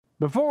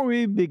Before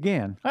we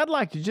begin, I'd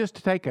like to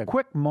just take a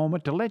quick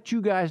moment to let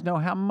you guys know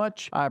how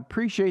much I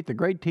appreciate the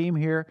great team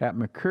here at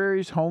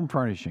McCreary's Home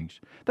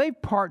Furnishings.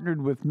 They've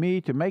partnered with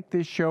me to make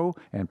this show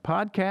and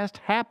podcast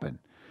happen.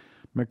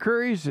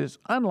 McCreary's is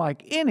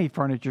unlike any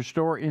furniture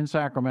store in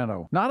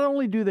Sacramento. Not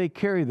only do they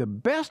carry the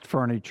best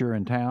furniture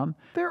in town,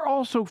 they're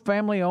also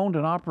family owned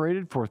and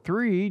operated for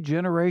 3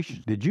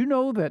 generations. Did you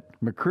know that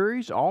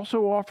McCreary's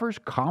also offers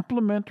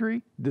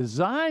complimentary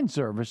design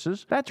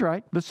services? That's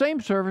right, the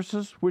same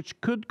services which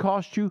could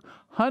cost you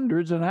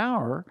hundreds an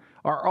hour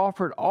are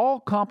offered all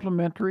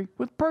complimentary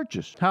with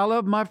purchase. I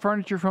love my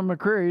furniture from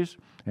McCreary's,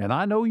 and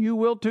I know you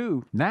will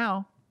too.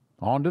 Now,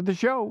 on to the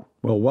show.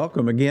 Well,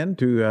 welcome again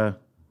to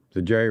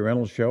the Jerry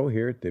Reynolds Show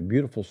here at the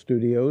beautiful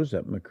studios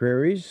at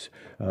McCreary's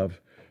of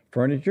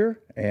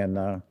Furniture. And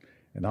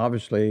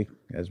obviously,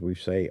 as we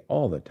say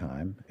all the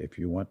time, if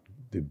you want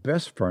the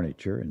best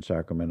furniture in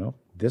Sacramento,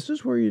 this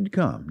is where you'd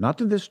come. Not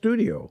to this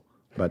studio,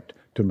 but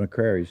to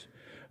McCreary's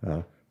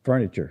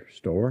furniture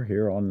store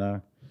here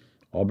on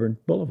Auburn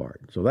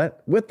Boulevard. So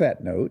that, with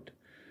that note,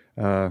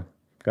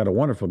 got a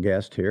wonderful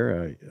guest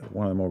here,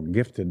 one of the more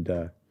gifted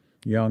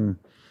young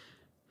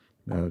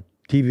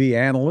TV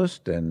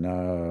analysts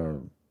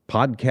and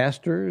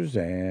podcasters,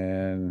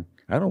 and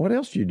I don't know what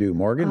else you do,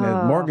 Morgan.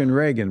 Morgan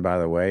Ragan, by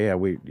the way.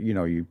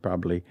 You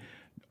probably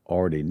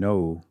already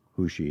know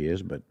who she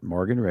is, but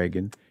Morgan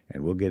Ragan,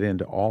 and we'll get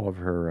into all of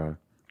her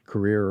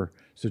career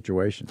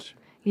situations.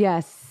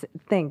 Yes,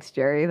 thanks,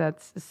 Jerry.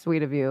 That's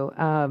sweet of you.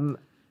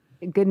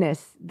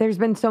 Goodness, there's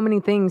been so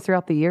many things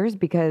throughout the years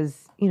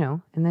because,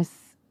 in this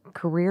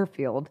career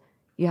field,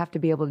 you have to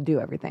be able to do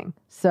everything.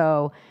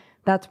 So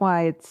that's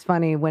why it's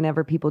funny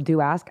whenever people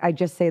do ask, I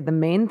just say the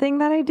main thing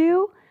that I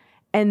do.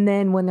 And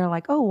then when they're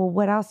like, oh, well,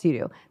 what else do you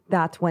do?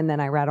 That's when then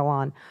I rattle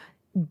on.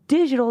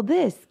 Digital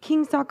this,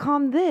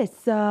 Kings.com this.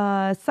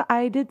 So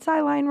I did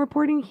sideline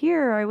reporting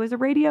here. I was a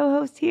radio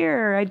host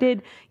here. I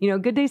did,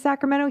 Good Day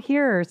Sacramento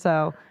here.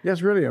 So yeah,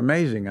 it's really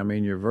amazing. I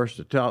mean, your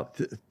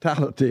versatility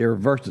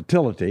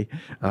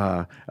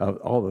of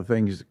all the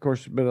things, of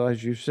course. But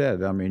as you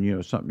said, I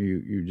mean, something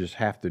you just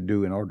have to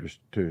do in order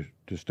to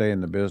stay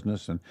in the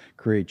business and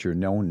create your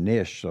own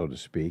niche, so to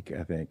speak,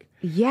 I think.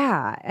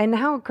 Yeah. And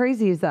how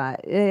crazy is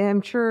that?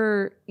 I'm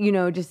sure,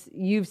 just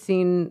you've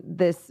seen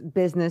this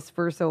business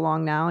for so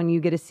long now, and you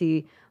get to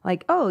see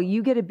like, oh,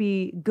 you get to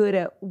be good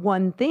at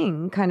one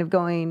thing kind of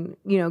going,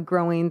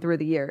 growing through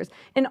the years.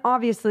 And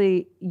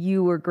obviously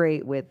you were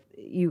great with,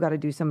 you got to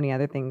do so many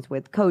other things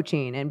with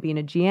coaching and being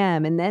a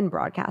GM and then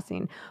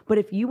broadcasting. But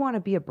if you want to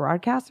be a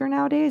broadcaster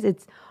nowadays,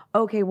 it's,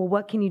 okay, well,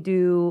 what can you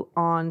do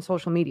on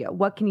social media?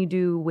 What can you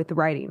do with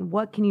writing?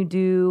 What can you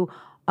do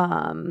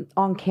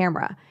on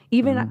camera?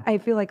 Even I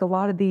feel like a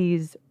lot of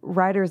these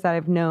writers that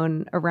I've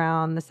known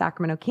around the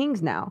Sacramento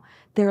Kings now,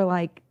 they're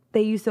like,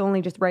 they used to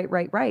only just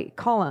write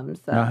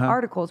columns,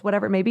 articles,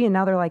 whatever it may be. And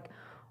now they're like,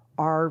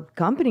 our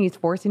company's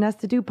forcing us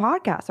to do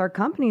podcasts. Our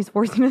company's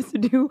forcing us to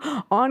do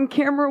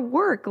on-camera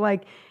work.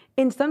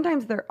 And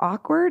sometimes they're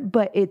awkward,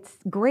 but it's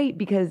great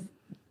because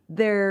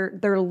they're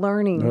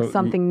learning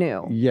something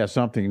new. Yeah,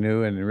 something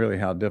new, and really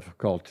how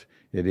difficult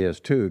it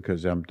is too,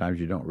 because sometimes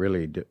you don't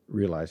really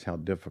realize how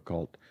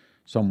difficult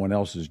someone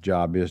else's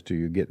job is till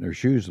you get in their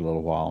shoes a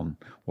little while and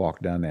walk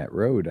down that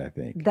road, I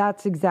think.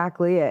 That's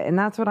exactly it. And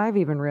that's what I've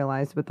even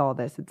realized with all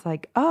this. It's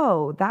like,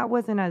 oh, that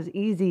wasn't as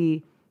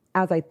easy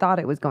as I thought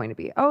it was going to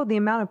be. Oh, the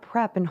amount of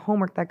prep and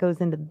homework that goes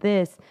into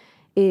this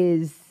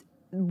is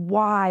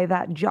why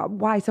that job,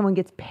 why someone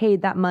gets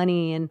paid that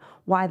money and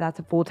why that's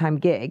a full-time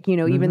gig,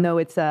 even though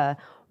it's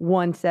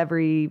once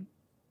every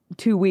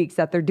 2 weeks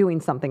that they're doing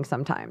something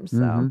sometimes.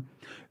 So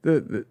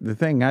the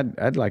thing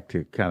I'd like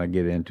to kind of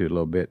get into a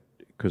little bit,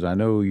 because I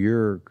know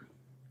your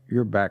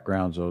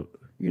background's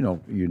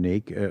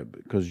unique,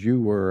 because you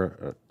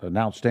were an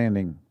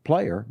outstanding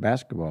player,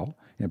 basketball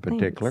in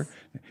particular.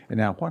 Thanks. And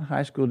now, what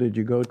high school did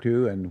you go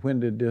to, and when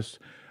did this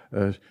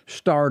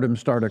stardom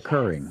start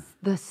occurring? Yes,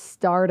 the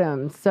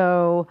stardom.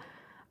 So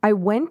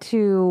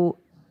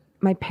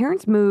my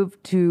parents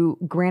moved to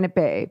Granite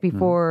Bay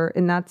before,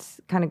 and that's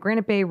kind of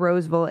Granite Bay,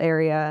 Roseville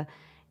area.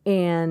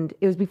 And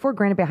it was before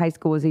Granite Bay High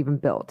School was even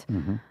built.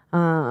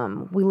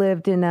 We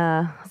lived in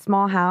a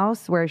small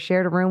house where I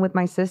shared a room with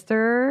my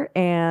sister.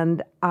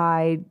 And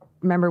I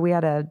remember we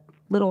had a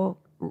little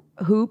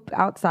hoop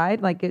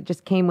outside, like it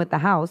just came with the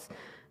house.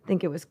 I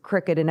think it was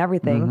cricket and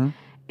everything.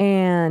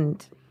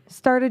 And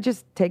started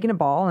just taking a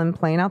ball and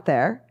playing out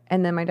there.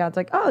 And then my dad's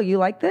like, oh, you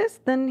like this?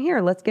 Then here,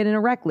 let's get in a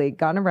rec league.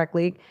 Got in a rec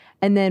league.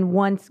 And then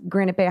once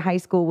Granite Bay High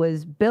School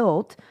was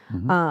built,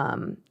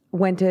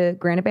 went to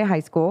Granite Bay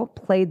High School,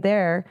 played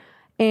there.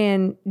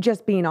 And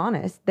just being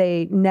honest,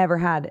 they never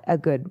had a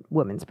good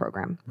women's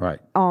program. Right.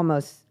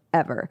 Almost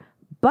ever.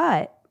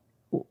 But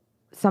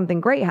something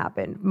great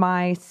happened.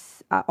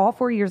 All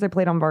 4 years I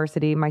played on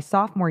varsity. My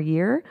sophomore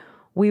year,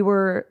 we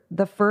were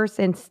the first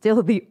and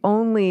still the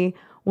only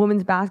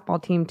women's basketball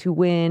team to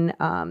win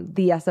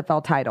the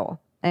SFL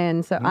title.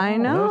 And so I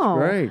know,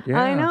 that's great. Yeah.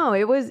 I know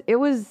it was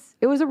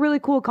a really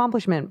cool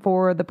accomplishment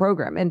for the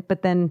program.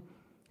 But then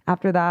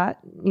after that,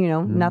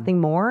 nothing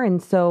more.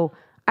 And so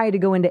I had to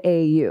go into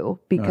AAU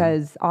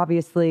because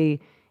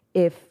obviously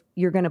if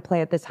you're going to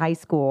play at this high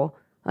school,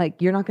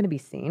 like you're not going to be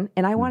seen.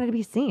 And I wanted to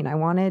be seen. I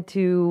wanted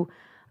to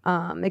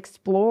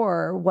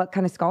explore what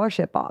kind of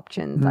scholarship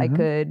options I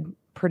could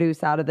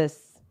produce out of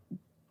this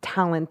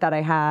talent that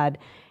I had.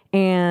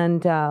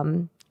 And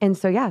so,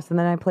 so then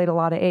I played a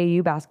lot of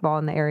AAU basketball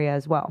in the area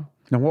as well.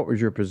 Now, what was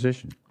your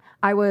position?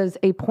 I was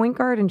a point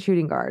guard and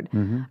shooting guard.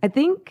 I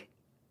think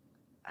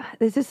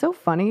this is so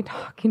funny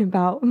talking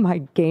about my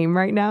game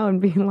right now and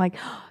being like,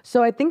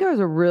 so I think I was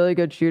a really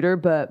good shooter,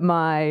 but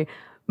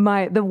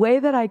the way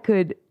that I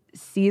could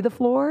see the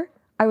floor,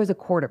 I was a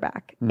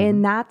quarterback.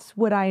 And that's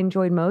what I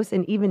enjoyed most.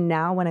 And even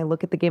now when I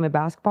look at the game of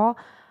basketball,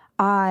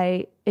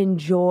 I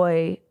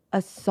enjoy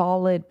a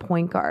solid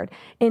point guard.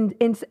 And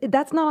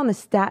that's not on the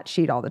stat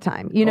sheet all the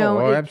time.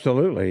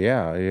 Absolutely.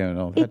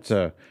 Yeah. That's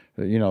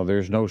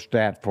there's no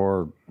stat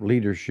for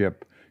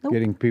leadership,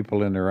 getting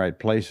people in the right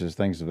places,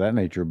 things of that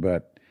nature,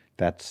 but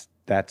that's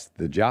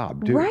the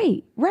job too.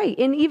 Right.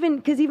 And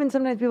even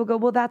sometimes people go,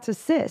 well, that's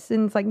assists.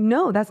 And it's like,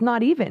 no, that's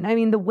not even. I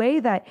mean, the way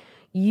that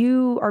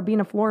you are being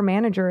a floor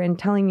manager and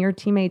telling your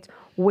teammates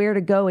where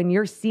to go and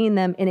you're seeing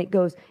them and it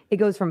goes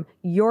from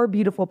your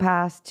beautiful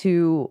pass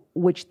to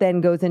which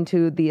then goes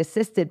into the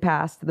assisted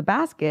pass to the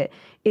basket.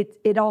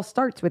 It all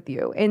starts with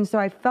you. And so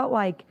I felt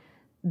like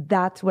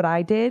that's what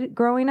I did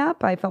growing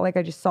up. I felt like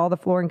I just saw the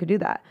floor and could do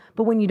that.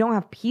 But when you don't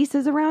have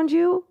pieces around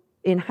you,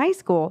 in high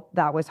school,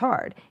 that was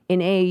hard. In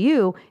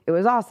AAU, it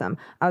was awesome.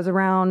 I was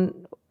around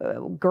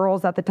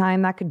girls at the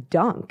time that could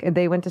dunk, and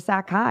they went to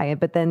Sac High.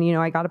 But then,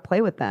 I got to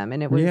play with them,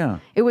 and it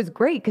was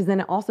great because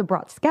then it also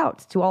brought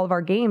scouts to all of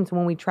our games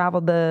when we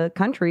traveled the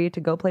country to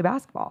go play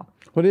basketball.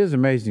 Well, it is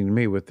amazing to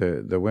me with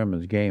the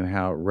women's game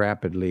how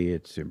rapidly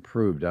it's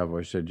improved. I've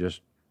always said just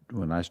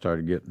when I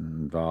started getting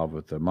involved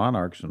with the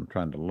Monarchs and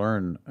trying to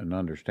learn and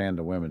understand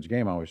the women's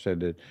game, I always said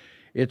that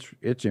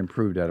it's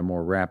improved at a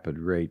more rapid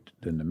rate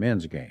than the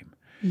men's game.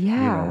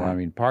 Yeah.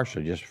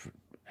 Partially just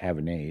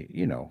having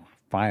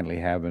finally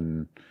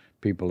having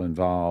people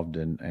involved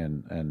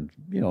and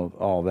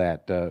all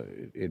that.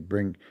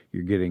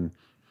 You're getting,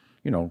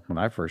 when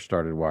I first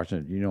started watching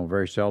it,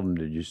 very seldom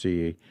did you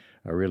see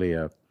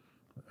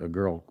a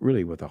girl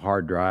really with a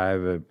hard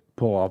drive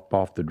pull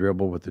off the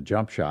dribble with the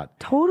jump shot.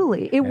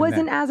 Totally. It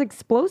wasn't as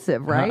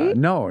explosive, right?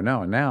 No.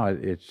 Now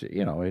it's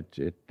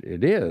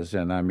it is,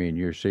 and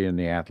you're seeing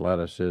the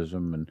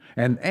athleticism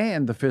and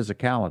the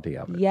physicality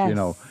of it. Yes.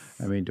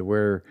 To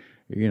where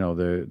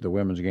the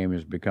women's game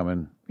is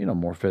becoming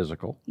more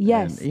physical.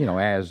 Yes. And,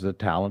 as the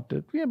talent.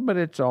 But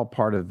it's all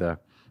part of the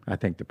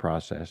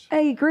process. I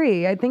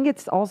agree. I think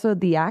it's also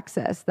the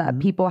access that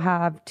people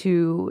have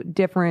to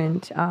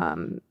different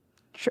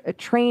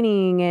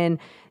training and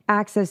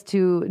access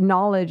to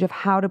knowledge of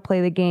how to play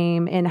the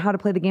game and how to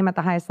play the game at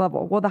the highest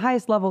level. Well, the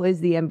highest level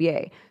is the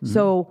NBA.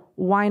 So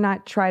why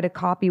not try to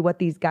copy what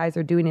these guys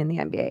are doing in the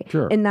NBA?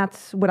 Sure. And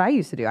that's what I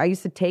used to do. I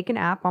used to take an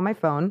app on my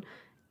phone,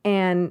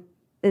 and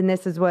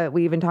this is what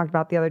we even talked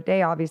about the other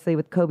day, obviously,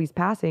 with Kobe's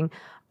passing.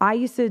 I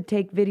used to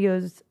take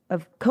videos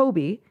of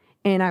Kobe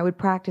and I would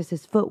practice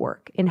his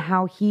footwork and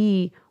how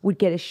he would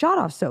get his shot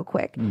off so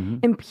quick.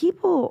 And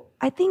people,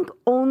 I think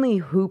only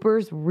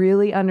hoopers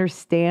really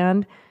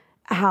understand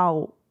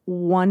how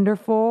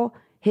wonderful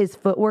his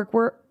footwork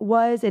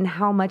was and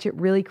how much it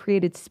really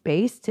created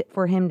space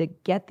for him to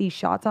get these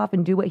shots off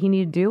and do what he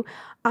needed to do.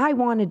 I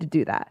wanted to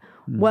do that.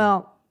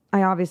 Well,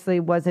 I obviously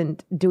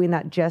wasn't doing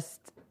that just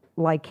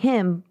like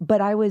him,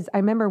 but I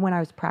remember when I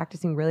was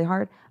practicing really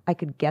hard, I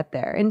could get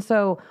there. And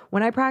so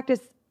when I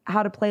practiced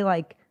how to play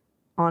like,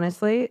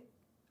 honestly,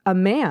 a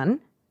man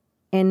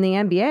in the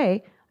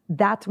NBA,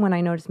 that's when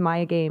I noticed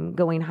my game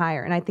going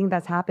higher. And I think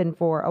that's happened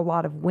for a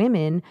lot of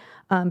women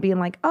being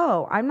like,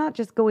 oh, I'm not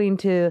just going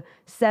to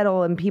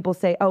settle and people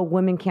say, oh,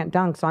 women can't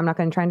dunk, so I'm not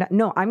going to try and dunk.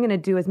 No, I'm going to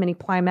do as many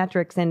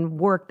plyometrics and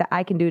work that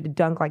I can do to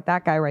dunk like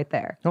that guy right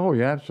there. Oh,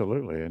 yeah,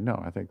 absolutely. And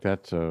no, I think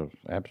that's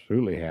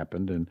absolutely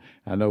happened. And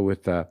I know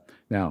with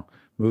now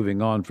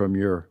moving on from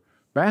your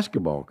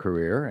basketball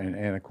career,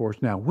 and of course,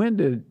 now when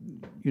did,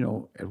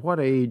 at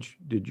what age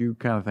did you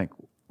kind of think,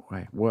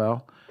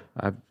 well,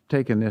 I've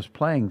taken this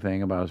playing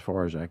thing about as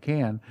far as I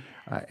can,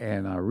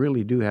 and I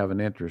really do have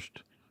an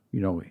interest,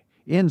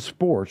 in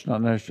sports,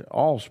 not necessarily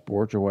all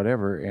sports or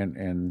whatever,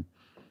 and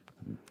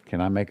can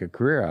I make a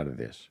career out of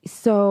this?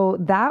 So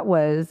that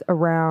was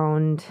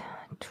around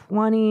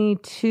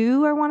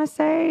 22, I want to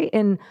say,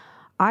 and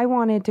I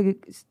wanted to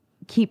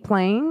keep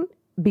playing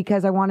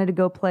because I wanted to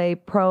go play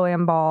pro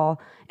am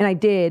ball, and I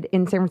did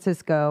in San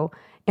Francisco.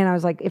 And I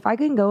was like, if I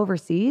can go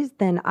overseas,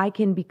 then I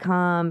can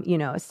become,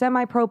 a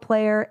semi-pro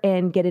player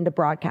and get into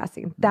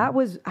broadcasting. That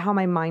was how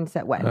my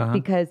mindset went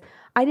because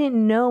I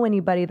didn't know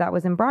anybody that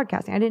was in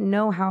broadcasting. I didn't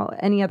know how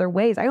any other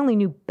ways. I only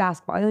knew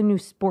basketball. I only knew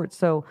sports.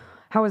 So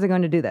how was I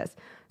going to do this?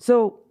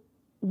 So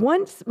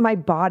once my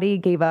body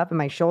gave up and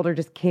my shoulder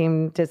just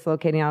came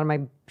dislocating out of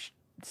my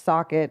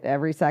socket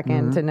every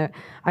second, and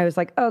I was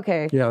like,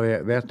 okay.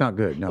 Yeah, that's not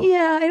good. No.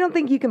 Yeah, I don't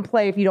think you can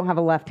play if you don't have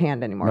a left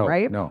hand anymore,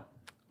 right? No.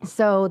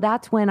 So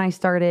that's when I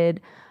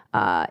started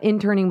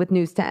interning with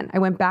News 10. I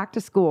went back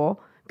to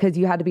school because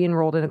you had to be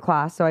enrolled in a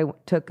class. So I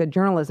took a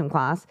journalism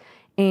class,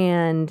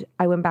 and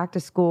I went back to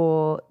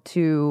school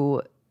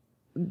to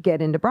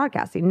get into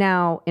broadcasting.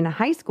 Now, in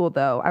high school,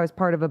 though, I was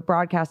part of a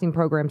broadcasting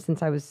program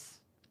since I was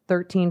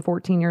 13,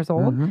 14 years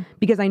old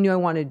because I knew I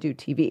wanted to do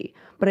TV,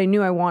 but I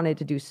knew I wanted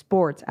to do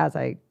sports as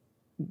I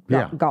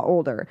got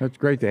older. That's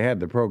great they had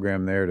the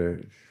program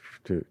there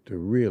to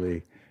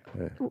really...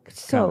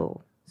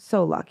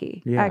 So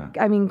lucky. Yeah.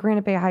 I mean,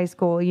 Granite Bay High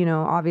School, you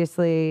know,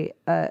 obviously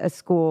a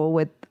school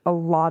with a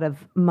lot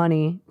of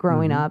money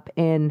growing up,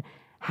 and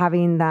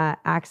having that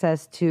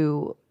access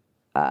to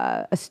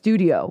a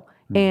studio,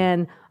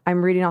 and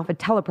I'm reading off a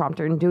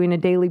teleprompter and doing a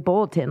daily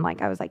bulletin.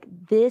 Like, I was like,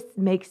 this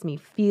makes me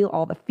feel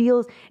all the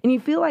feels. And you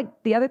feel like,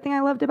 the other thing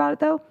I loved about it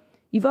though,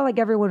 you felt like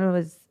everyone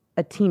was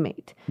a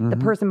teammate, the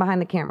person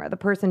behind the camera, the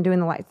person doing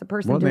the lights, the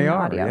person doing the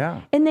audio.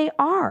 Yeah. And they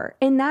are.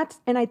 And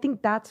I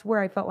think that's where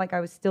I felt like I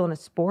was still in a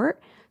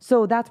sport.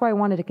 So that's why I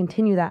wanted to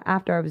continue that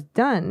after I was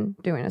done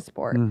doing a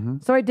sport.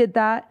 So I did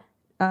that,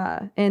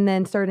 and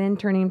then started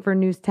interning for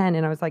News 10.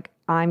 And I was like,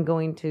 I'm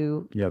going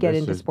to get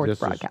into sports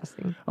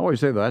broadcasting. I always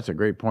say, though, that's a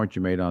great point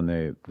you made on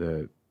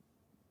the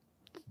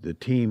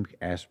team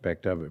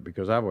aspect of it,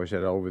 because I've always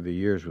said over the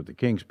years with the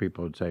Kings,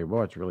 people would say,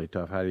 well, it's really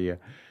tough. How do you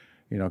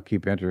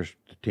keep interest?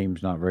 The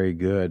team's not very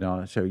good.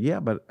 So, yeah,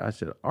 but I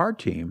said, our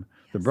team,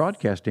 the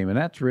broadcast team, and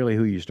that's really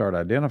who you start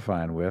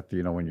identifying with,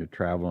 when you're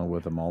traveling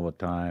with them all the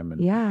time,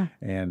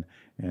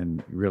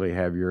 and really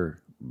have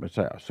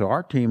so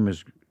our team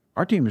is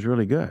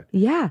really good.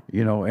 Yeah.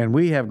 And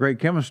we have great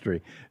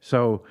chemistry.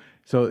 So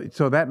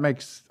that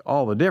makes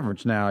all the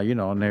difference now,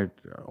 and there,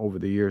 over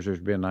the years, there's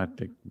been, I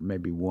think,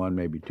 maybe one,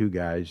 maybe two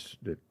guys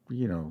that,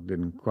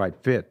 didn't quite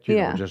fit,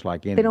 just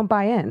like any. They don't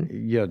buy in.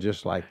 Yeah,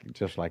 just like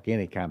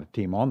any kind of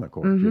team on the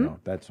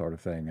court, that sort of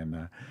thing.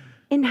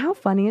 And how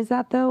funny is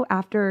that, though,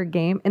 after a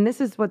game? And this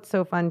is what's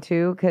so fun,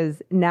 too,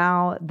 because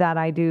now that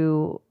I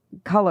do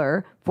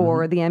color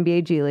for the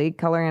NBA G League,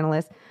 color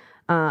analyst,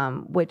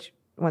 which,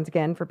 once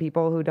again, for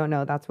people who don't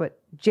know, that's what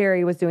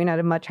Jerry was doing at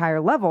a much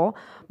higher level.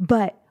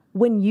 But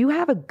when you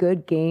have a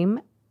good game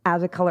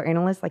as a color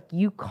analyst, like,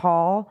 you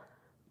call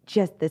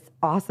just this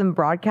awesome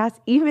broadcast,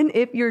 even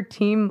if your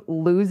team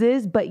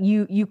loses, but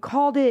you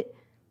called it,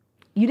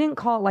 you didn't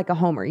call it like a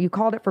homer. You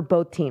called it for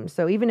both teams.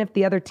 So even if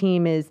the other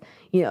team is,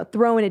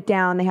 throwing it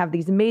down, they have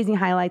these amazing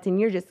highlights, and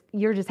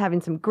you're just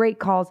having some great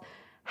calls.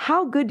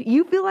 How good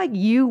you feel like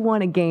you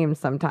won a game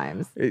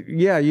sometimes?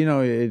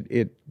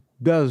 It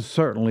does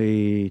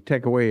certainly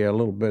take away a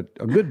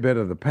good bit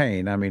of the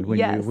pain. I mean,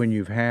 when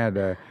you've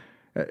had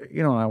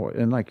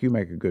and like you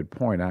make a good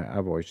point.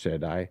 I've always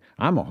said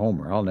I'm a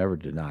homer. I'll never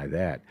deny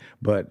that.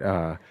 But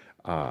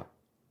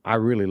I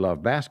really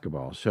love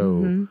basketball.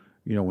 So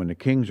when the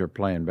Kings are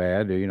playing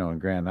bad, and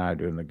Grant and I are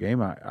doing the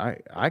game,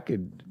 I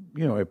could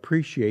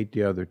appreciate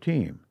the other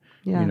team.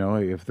 Yeah.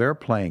 If they're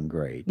playing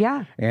great.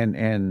 Yeah. And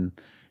and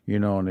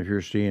if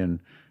you're seeing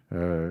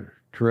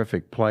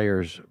terrific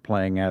players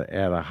playing at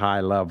a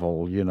high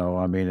level,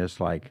 it's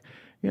like,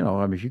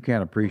 if you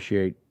can't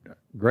appreciate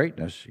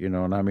greatness,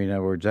 and I mean, in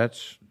other words, I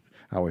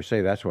always say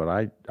that's what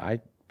I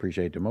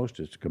appreciate the most,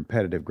 is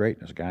competitive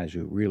greatness, guys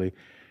who really,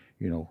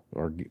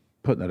 are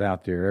putting it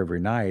out there every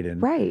night.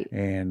 And right.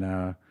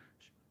 And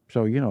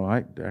so,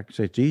 I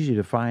say it's easy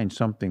to find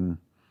something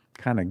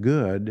kind of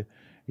good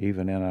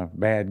even in a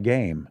bad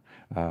game,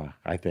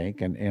 I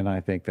think. And I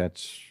think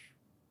that's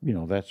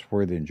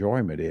where the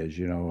enjoyment is.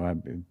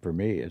 For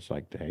me, it's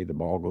like, hey, the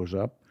ball goes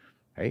up.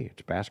 Hey,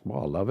 it's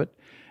basketball. I love it.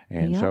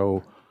 And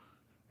so,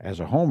 as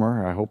a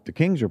homer, I hope the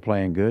Kings are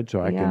playing good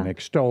so I can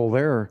extol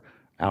their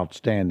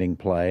outstanding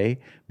play.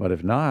 But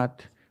if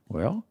not,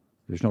 well,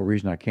 there's no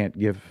reason I can't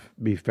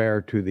be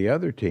fair to the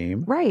other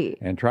team. Right.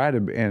 And try to,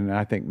 and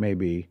I think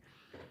maybe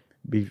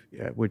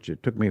which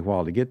it took me a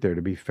while to get there,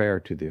 to be fair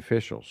to the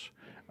officials.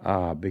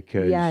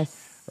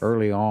 Because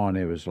early on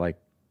it was like,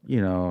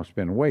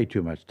 spend way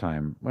too much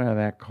time. Well,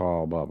 that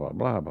call, blah, blah,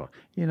 blah, blah.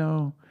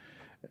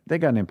 They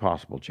got an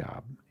impossible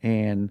job.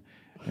 And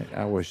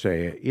I always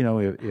say,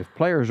 if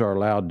players are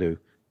allowed to,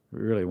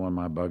 really one of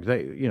my bugs, the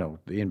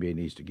NBA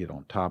needs to get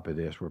on top of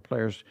this, where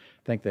players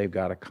think they've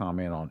got to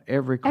comment on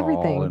every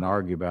call and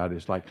argue about it.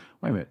 It's like,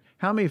 wait a minute,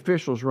 how many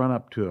officials run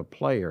up to a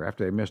player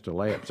after they missed a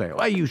layup and say,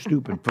 "Oh, you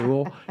stupid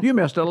fool, you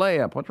missed a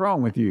layup. What's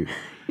wrong with you?"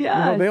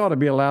 Yeah, they ought to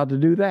be allowed to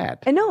do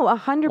that. I know,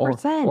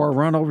 100%. Or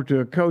run over to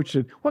a coach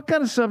and, "What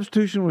kind of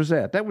substitution was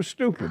that? That was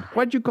stupid.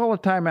 Why'd you call a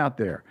timeout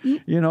there?"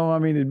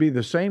 It'd be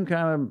the same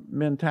kind of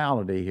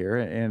mentality here,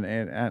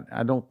 and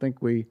I don't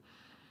think we.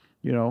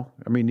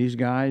 These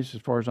guys,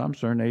 as far as I'm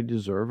concerned, they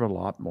deserve a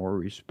lot more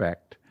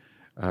respect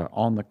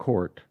on the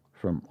court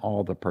from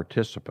all the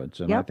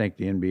participants. And I think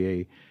the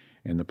NBA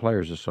and the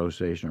Players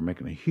Association are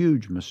making a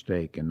huge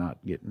mistake in not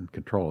getting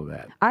control of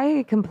that.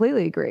 I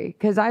completely agree.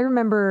 Because I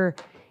remember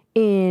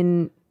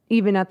even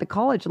at the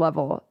college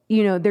level,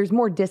 there's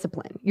more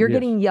discipline. You're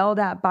getting yelled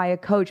at by a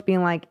coach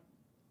being like,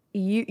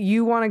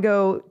 you want to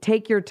go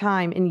take your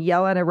time and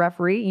yell at a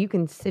referee, you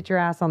can sit your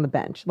ass on the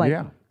bench. Like,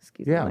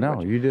 excuse me. Yeah,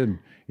 no, you didn't.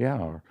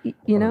 Yeah.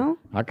 You know?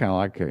 I kind of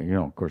like,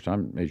 of course,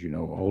 I'm, as you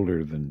know,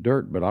 older than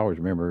dirt, but I always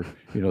remember,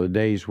 the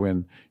days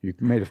when you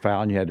made a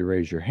foul and you had to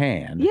raise your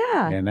hand.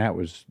 Yeah. And that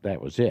was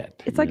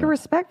it. It's like a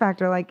respect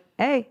factor. Like,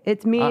 hey,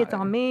 it's me, it's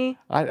on me.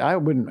 I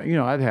wouldn't,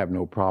 I'd have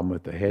no problem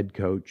with the head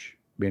coach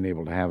being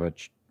able to have a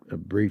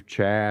brief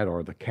chat,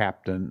 or the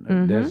captain,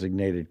 a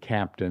designated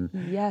captain.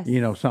 Yes.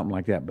 Something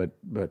like that.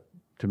 But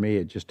to me,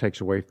 it just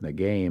takes away from the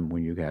game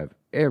when you have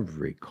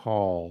every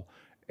call,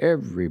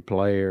 every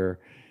player.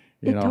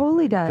 It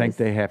totally does. Think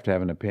they have to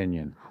have an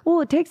opinion. Well,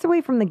 it takes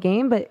away from the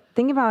game, but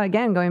think about,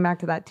 again, going back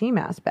to that team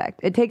aspect.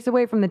 It takes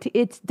away from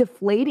it's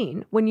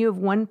deflating when you have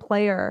one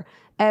player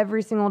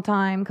every single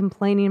time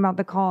complaining about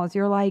the calls.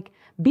 You're like,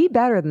 be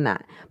better than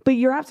that. But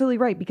you're absolutely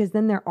right, because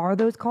then there are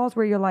those calls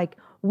where you're like,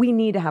 we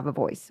need to have a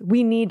voice.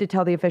 We need to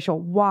tell the official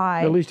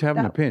why. At least have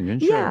an opinion,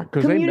 sure. Yeah,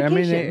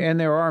 communication. And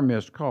there are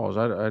missed calls.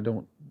 I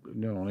don't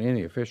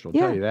any official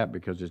tell you that,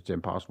 because it's an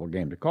impossible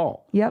game to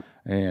call. Yep.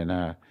 And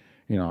I've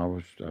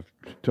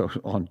told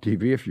on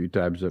TV a few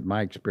times that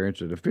my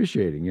experience at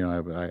officiating.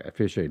 I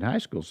officiated in high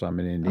school some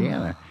in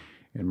Indiana.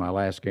 In my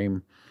last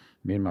game,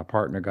 me and my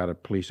partner got a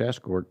police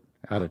escort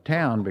out of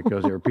town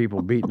because there were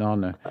people beating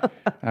on the.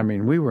 I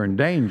mean, we were in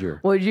danger.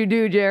 What'd you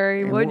do,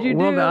 Jerry? What'd you do?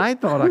 Well, I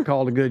thought I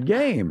called a good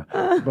game,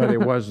 but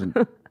it wasn't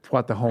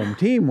what the home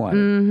team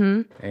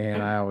wanted.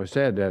 And I always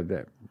said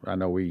that I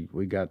know we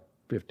got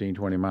 15,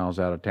 20 miles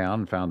out of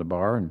town and found a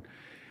bar, and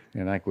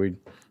like we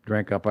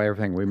drank up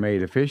everything we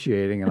made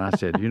officiating. And I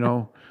said,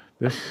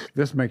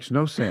 this makes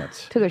no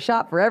sense. Took a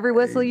shot for every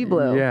whistle you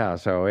blew. Yeah.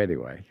 So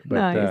anyway,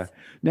 but nice.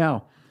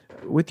 Now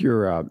with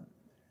your,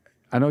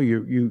 I know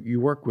you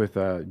work with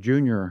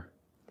Junior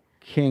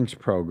Kings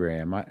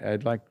program.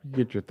 I'd like to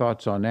get your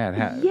thoughts on that.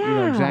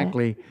 How,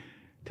 exactly.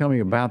 Tell me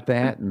about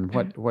that and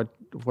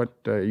what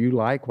you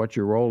like. What's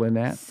your role in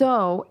that?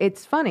 So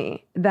it's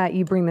funny that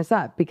you bring this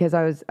up, because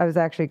I was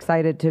actually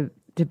excited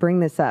to bring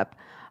this up.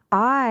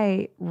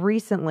 I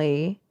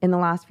recently, in the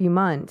last few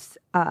months,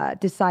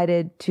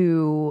 decided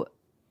to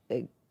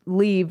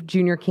leave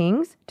Junior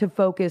Kings to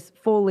focus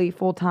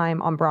full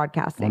time on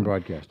broadcasting.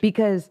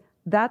 Because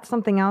that's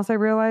something else I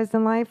realized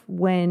in life.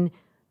 When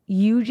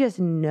you just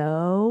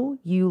know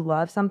you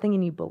love something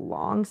and you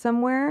belong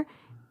somewhere,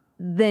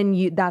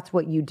 then that's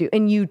what you do,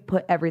 and you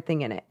put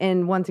everything in it.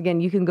 And once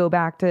again, you can go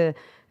back to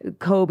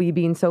Kobe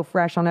being so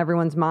fresh on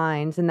everyone's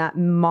minds, and that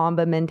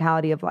Mamba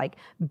mentality of like,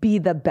 be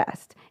the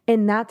best.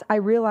 And I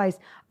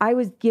realized I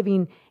was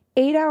giving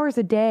 8 hours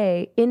a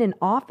day in an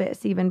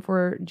office, even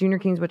for Junior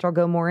Kings, which I'll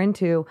go more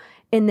into.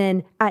 And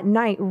then at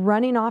night,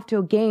 running off to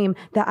a game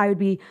that I would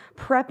be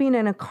prepping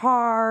in a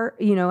car,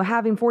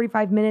 having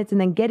 45 minutes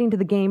and then getting to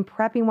the game,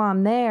 prepping while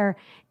I'm there.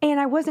 And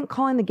I wasn't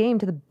calling the game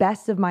to the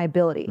best of my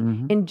ability.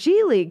 In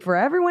G League, for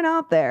everyone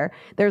out there,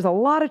 there's a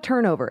lot of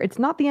turnover. It's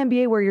not the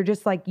NBA where you're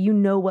just like,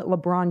 what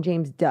LeBron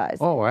James does.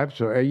 Oh,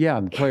 absolutely. Yeah,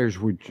 and players,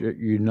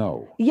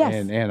 Yes.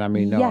 And I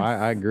mean, no, yes.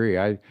 I agree.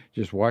 I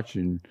just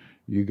watching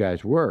you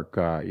guys work,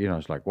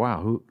 it's like,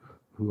 wow,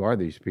 who are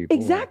these people?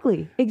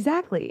 Exactly.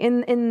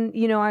 And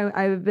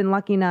I've been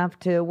lucky enough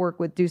to work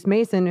with Deuce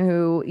Mason,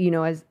 who,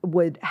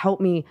 would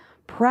help me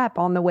prep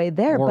on the way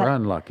there. Or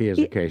unlucky, as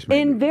the case may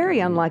be. And very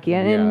unlucky,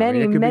 and in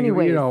many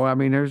ways.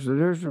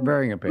 There's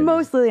varying opinions.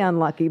 Mostly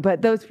unlucky,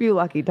 but those few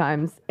lucky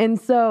times. And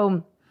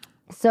so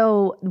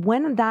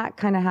when that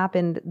kind of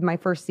happened, my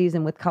first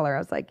season with Color, I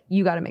was like,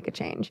 you got to make a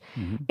change.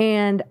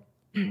 And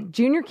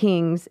Junior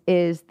Kings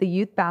is the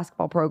youth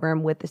basketball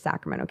program with the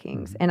Sacramento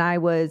Kings. And I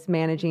was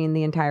managing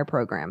the entire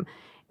program.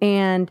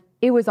 And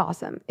it was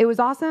awesome. It was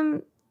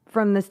awesome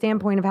from the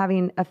standpoint of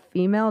having a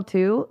female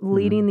too,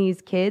 leading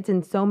these kids.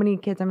 And so many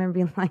kids, I remember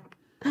being like,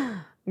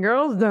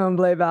 girls don't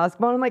play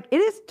basketball. And I'm like, it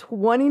is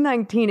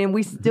 2019 and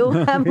we still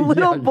have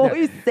little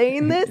boys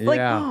saying this. Like,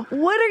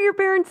 what are your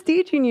parents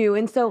teaching you?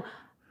 And so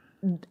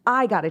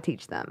I got to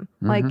teach them.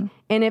 Like,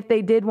 and if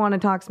they did want to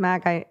talk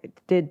smack, I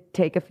did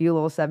take a few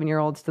little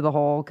 7-year-olds to the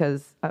hole,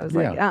 because I was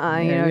like, they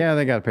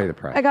got to pay the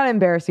price. I got to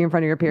embarrass you in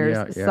front of your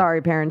peers.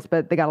 Sorry, parents,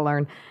 but they got to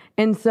learn.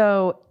 And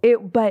so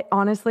but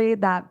honestly,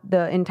 that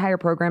the entire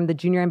program, the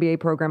junior NBA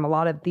program, a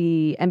lot of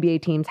the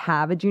NBA teams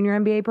have a junior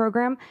NBA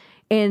program,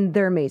 and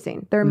they're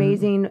amazing. They're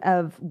amazing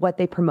of what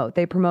they promote.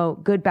 They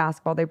promote good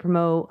basketball. They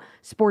promote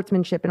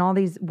sportsmanship and all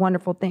these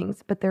wonderful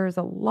things. But there's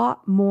a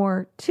lot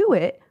more to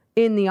it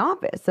in the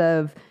office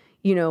of,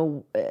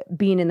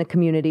 being in the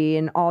community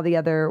and all the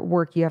other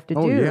work you have to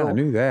do. Oh, yeah, I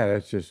knew that.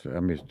 It's just,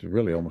 it's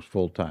really almost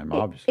full-time,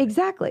 obviously.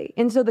 Exactly.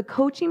 And so the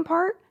coaching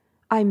part,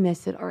 I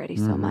miss it already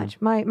so much.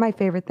 My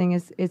favorite thing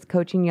is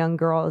coaching young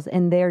girls,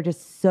 and they're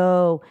just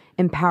so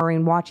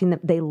empowering, watching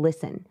them. They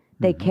listen.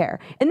 They care.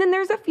 And then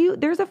there's a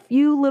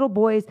few little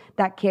boys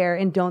that care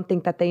and don't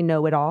think that they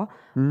know it all.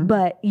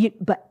 But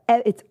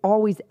it's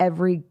always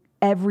every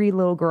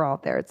little girl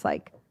out there. It's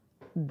like,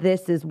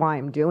 this is why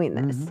I'm doing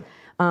this.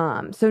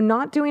 So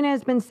not doing it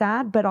has been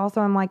sad, but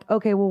also I'm like,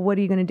 okay, well, what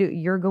are you going to do?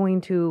 You're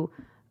going to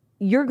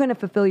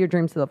fulfill your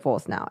dreams to the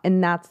fullest now.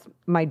 And that's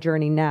my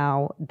journey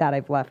now that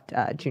I've left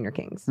Junior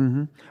Kings.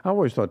 I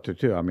always thought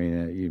too. I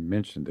mean, you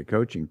mentioned the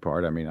coaching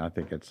part. I mean, I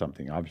think it's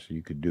something obviously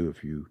you could do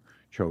if you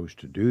chose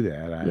to do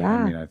that. I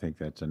mean, I think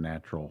that's a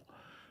natural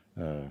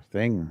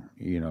thing,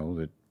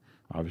 that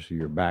obviously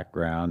your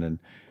background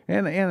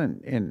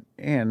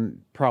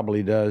and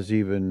probably does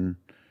even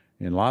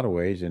in a lot of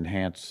ways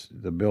enhance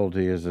the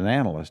ability as an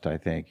analyst, I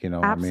think.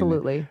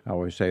 Absolutely. I mean, I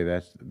always say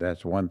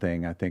that's one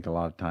thing. I think a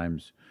lot of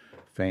times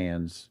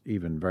fans,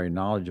 even very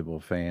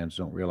knowledgeable fans,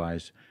 don't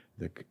realize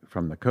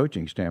from the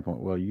coaching standpoint,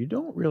 well, you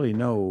don't really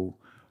know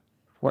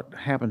what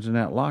happens in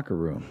that locker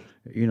room.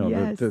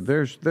 Yes.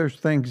 There's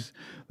things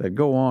that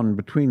go on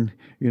between,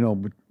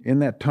 in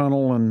that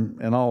tunnel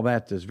and all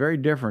that that's very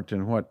different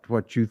than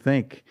what you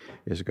think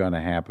is going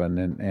to happen.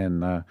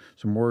 And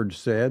some words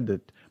said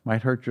that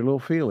might hurt your little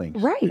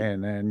feelings. Right.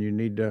 And you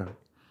need to,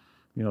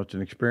 it's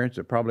an experience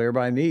that probably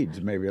everybody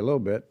needs, maybe a little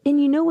bit.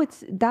 And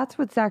that's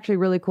what's actually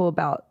really cool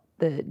about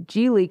the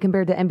G League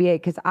compared to NBA,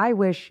 because I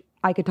wish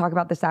I could talk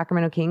about the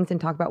Sacramento Kings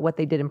and talk about what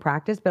they did in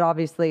practice, but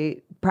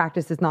obviously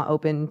practice is not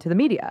open to the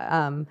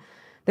media.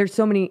 There's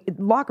so many,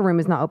 locker room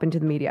is not open to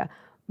the media,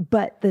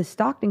 but the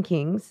Stockton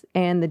Kings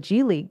and the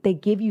G League, they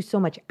give you so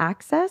much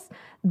access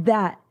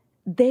that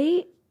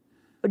Deuce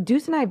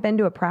and I have been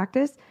to a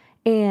practice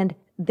and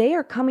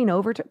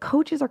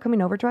coaches are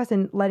coming over to us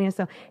and letting us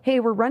know, hey,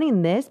 we're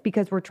running this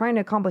because we're trying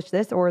to accomplish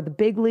this, or the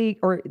big league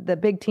or the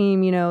big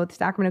team, the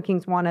Sacramento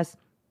Kings want us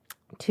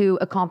to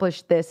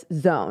accomplish this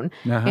zone.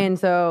 And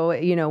so,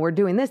 we're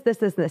doing this.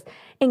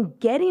 And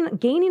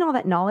gaining all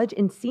that knowledge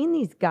and seeing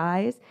these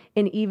guys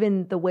and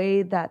even the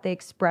way that they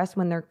express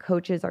when their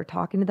coaches are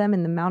talking to them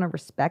and the amount of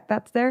respect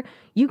that's there,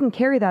 you can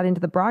carry that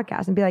into the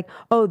broadcast and be like,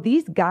 oh,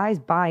 these guys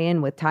buy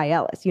in with Ty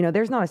Ellis.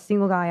 There's not a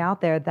single guy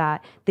out there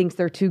that thinks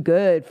they're too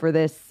good for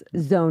this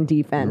zone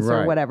defense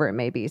or whatever it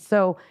may be.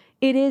 So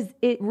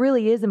it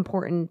really is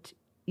important,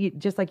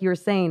 just like you were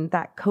saying,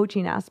 that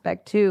coaching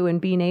aspect too,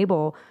 and being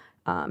able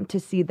to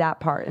see that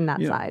part and that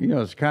side.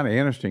 It's kind of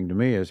interesting to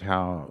me is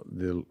how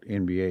the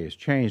NBA has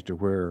changed to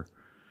where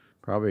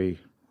probably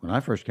when I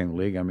first came to the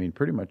league, I mean,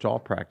 pretty much all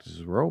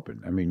practices were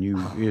open. I mean,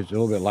 it's a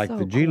little bit like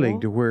the G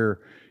League to where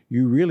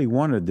you really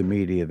wanted the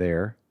media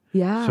there.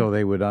 Yeah. So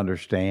they would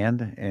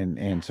understand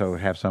and so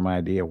have some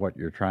idea what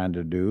you're trying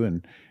to do.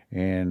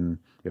 And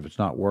if it's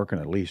not working,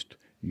 at least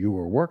you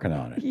were working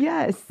on it.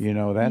 Yes.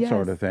 That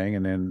sort of thing.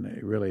 And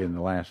then really in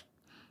the last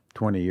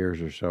 20 years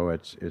or so,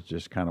 it's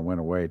just kind of went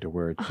away to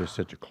where it's just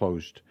such a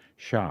closed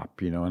shop,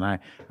 and I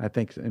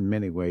think in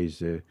many ways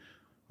the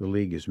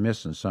league is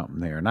missing something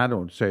there. And I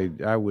wouldn't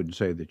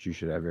say that you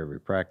should have every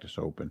practice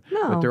open,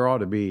 but there ought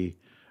to be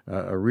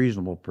a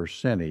reasonable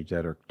percentage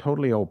that are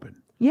totally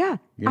open. Yeah,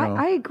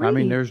 I agree. I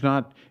mean,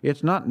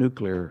 it's not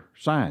nuclear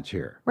science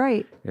here.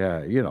 Right.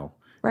 Yeah,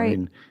 Right. I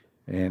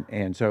mean,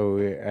 and so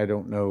I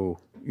don't know,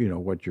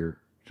 what you're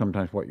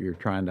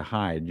trying to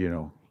hide,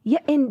 Yeah,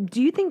 and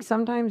do you think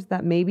sometimes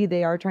that maybe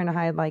they are trying to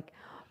hide, like,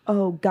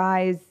 oh,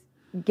 guys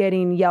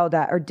getting yelled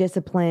at or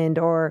disciplined,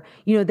 or,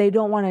 they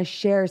don't want to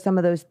share some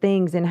of those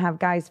things and have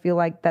guys feel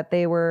like that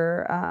they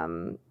were,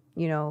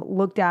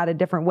 looked at a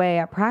different way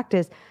at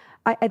practice.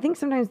 I think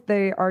sometimes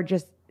they are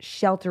just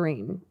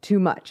sheltering too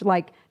much,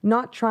 like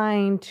not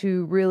trying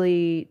to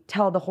really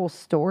tell the whole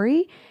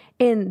story.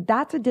 And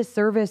that's a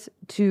disservice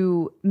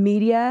to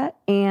media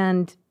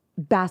and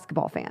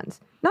basketball fans,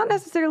 not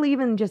necessarily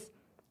even just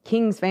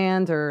Kings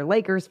fans or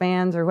Lakers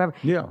fans or whoever.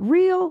 Yeah.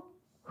 Real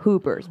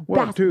hoopers.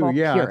 Well, basketball too,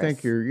 yeah, purists. I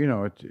think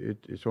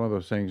it's one of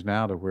those things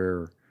now to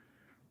where,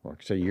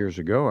 like say years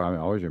ago, I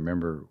always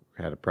remember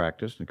had a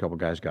practice and a couple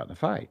guys got in a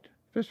fight,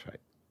 fist fight.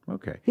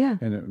 Okay. Yeah.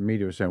 And the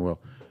media was saying,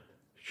 well,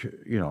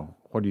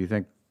 what do you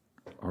think?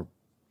 Or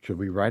should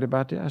we write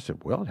about that? I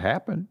said, well, it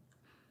happened.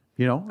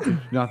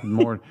 It's nothing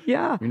more.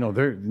 Yeah.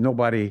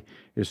 Nobody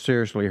is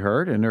seriously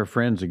hurt and they're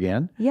friends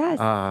again. Yes.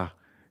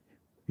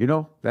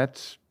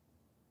 That's,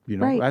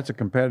 Right. that's a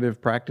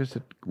competitive practice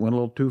that went a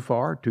little too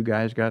far. Two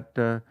guys got,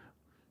 I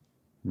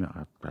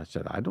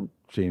said, I don't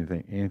see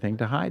anything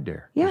to hide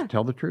there. Yeah. Just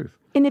tell the truth.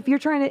 And if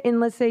you're and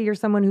let's say you're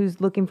someone who's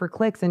looking for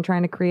clicks and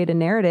trying to create a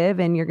narrative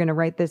and you're going to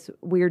write this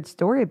weird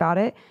story about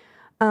it,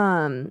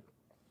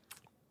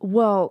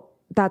 well,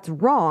 that's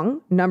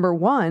wrong, number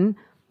one.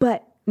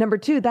 But number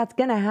two, that's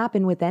going to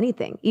happen with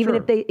anything. Even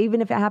if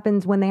it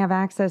happens when they have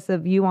access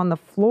of you on the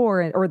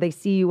floor or they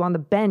see you on the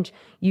bench,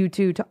 you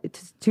two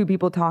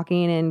people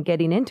talking and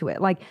getting into it.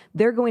 Like,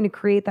 they're going to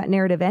create that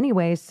narrative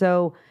anyway.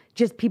 So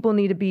just people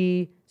need to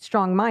be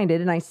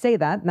strong-minded. And I say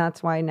that, and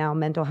that's why now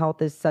mental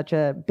health is such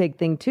a big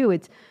thing too.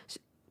 It's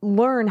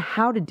learn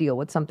how to deal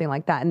with something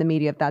like that in the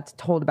media if that's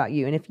told about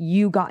you. And if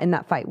you got in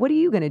that fight, what are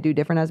you going to do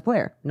different as a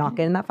player? Not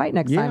get in that fight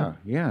next time.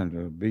 Yeah,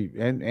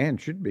 and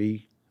should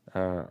be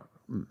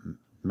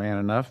man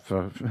enough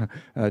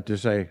to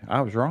say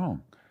I was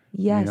wrong.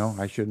 Yes.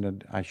 I should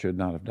not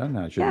have done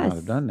that. I should not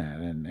have done that.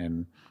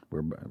 And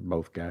we're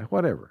both guys,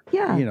 whatever.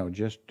 Yeah.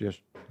 Just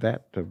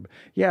that.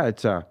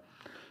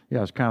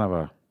 It's kind of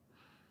a,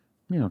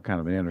 kind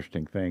of an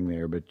interesting thing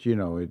there. But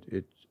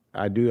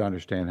I do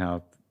understand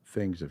how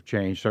things have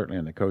changed. Certainly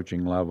on the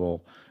coaching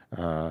level,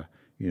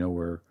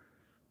 where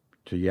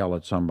to yell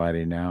at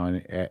somebody now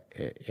and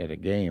at a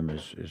game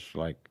is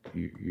like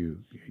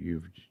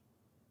you've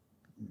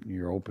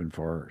you're open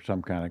for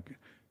some kind of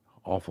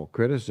awful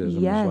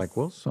criticism. Yes. It's like,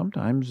 well,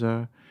 sometimes,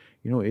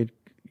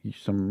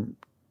 some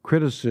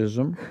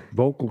criticism,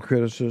 vocal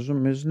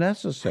criticism, is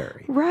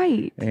necessary.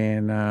 Right.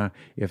 And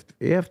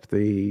if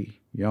the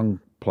young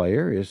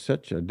player is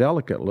such a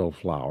delicate little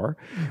flower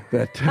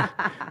that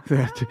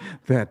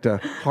that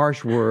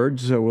harsh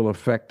words will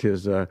affect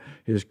his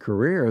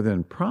career,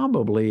 then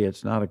probably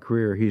it's not a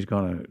career he's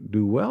going to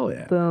do well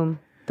in. Boom.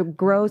 To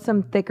grow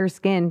some thicker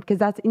skin, because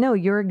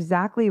you're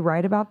exactly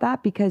right about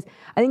that, because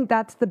I think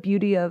that's the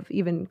beauty of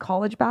even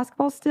college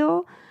basketball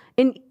still,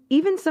 and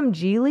even some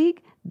G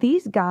League.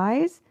 These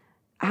guys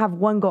have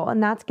one goal,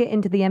 and that's get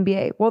into the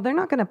NBA. Well, they're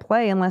not going to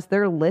play unless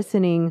they're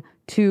listening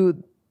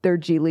to their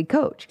G League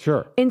coach.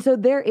 Sure. And so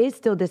there is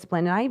still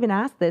discipline. And I even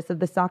asked this of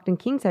the Stockton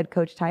Kings head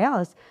coach, Ty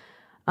Ellis,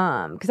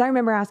 because I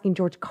remember asking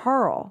George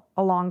Karl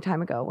a long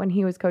time ago when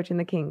he was coaching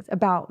the Kings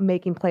about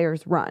making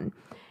players run.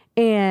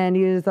 And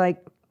he was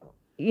like,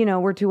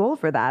 we're too old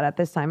for that at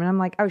this time. And I'm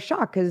like, I was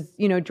shocked because,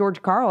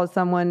 George Karl is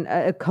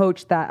a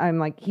coach that I'm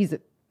like, he's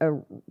a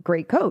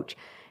great coach.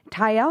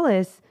 Ty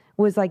Ellis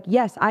was like,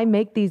 yes, I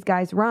make these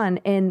guys run,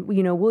 and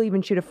we'll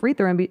even shoot a free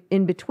throw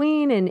in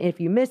between, and if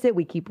you miss it,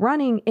 we keep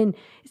running. And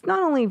it's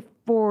not only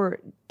for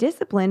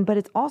discipline, but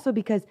it's also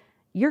because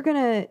you're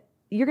gonna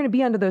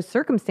be under those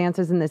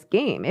circumstances in this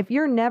game. If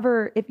you're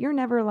never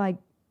like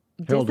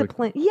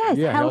disciplined,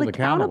 held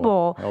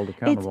accountable.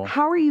 It's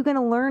how are you going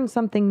to learn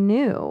something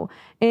new?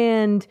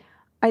 And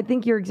I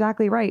think you're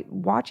exactly right.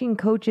 Watching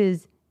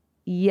coaches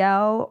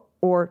yell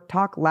or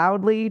talk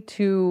loudly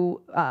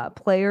to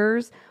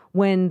players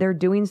when they're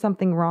doing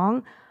something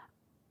wrong,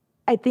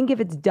 I think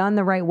if it's done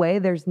the right way,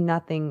 there's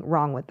nothing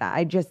wrong with that.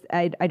 I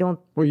don't.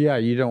 Well, yeah,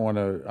 you don't want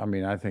to. I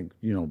mean, I think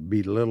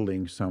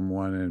belittling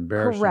someone and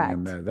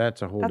embarrassing them,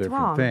 that's a whole different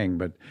wrong. thing.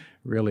 But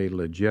really,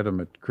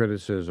 legitimate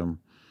criticism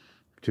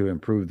to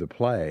improve the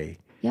play,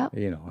 Yep.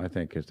 I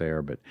think is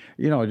there. But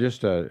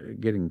just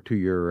getting to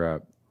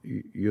your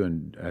you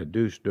and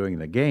Deuce doing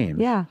the games.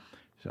 Yeah.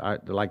 So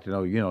I'd like to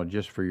know,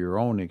 just for your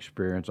own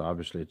experience.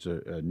 Obviously, it's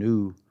a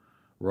new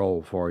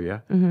role for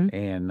you,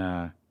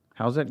 and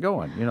how's that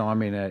going?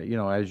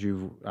 As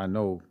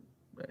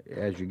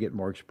you get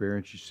more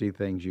experience, you see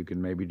things you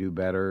can maybe do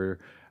better,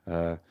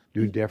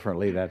 do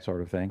differently, that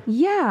sort of thing.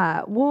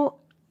 Yeah. Well,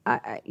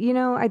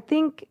 I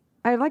think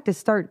I'd like to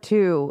start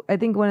too. I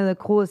think one of the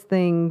coolest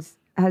things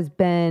has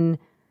been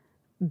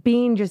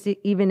being just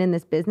even in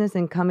this business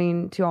and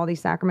coming to all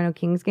these Sacramento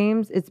Kings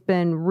games. It's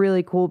been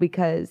really cool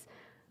because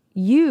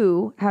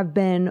you have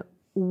been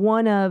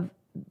one of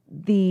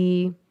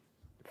the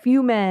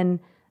few men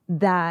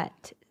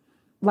that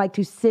like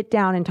to sit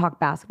down and talk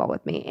basketball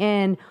with me,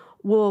 and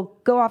we'll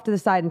go off to the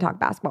side and talk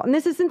basketball. And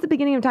this is since the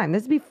beginning of time.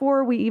 This is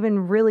before we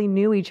even really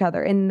knew each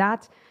other. And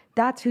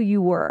that's who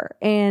you were.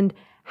 And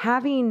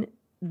having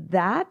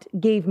that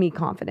gave me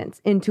confidence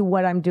into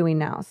what I'm doing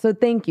now. So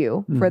thank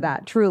you for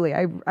that. Truly.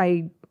 Well,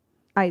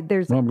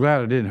 I'm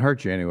glad it didn't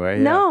hurt you anyway.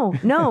 No,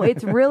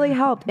 it's really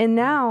helped. And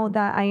now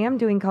that I am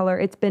doing color,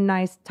 it's been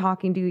nice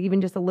talking to you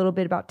even just a little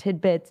bit about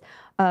tidbits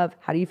of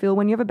how do you feel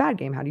when you have a bad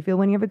game? How do you feel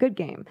when you have a good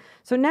game?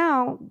 So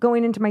now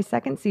going into my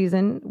second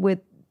season with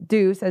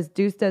Deuce, as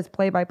Deuce does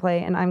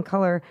play-by-play and I'm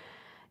color,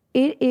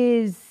 it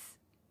is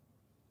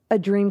a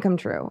dream come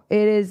true.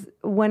 It is,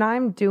 when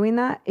I'm doing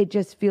that, it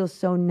just feels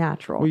so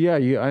natural. Well, yeah,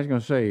 I was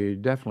going to say, you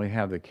definitely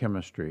have the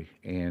chemistry.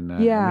 And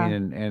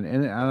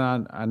and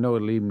I know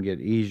it'll even get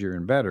easier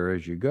and better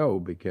as you go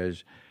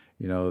because,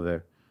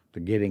 the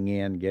getting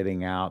in,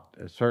 getting out,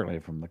 certainly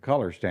from the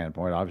color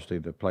standpoint, obviously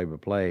the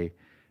play-by-play,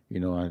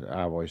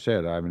 I've always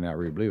said, I mean, I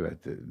really believe it,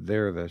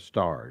 they're the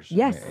stars.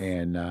 Yes.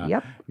 And,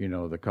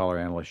 the color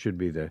analyst should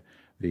be the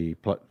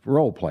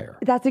role player.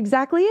 That's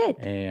exactly it.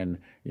 And,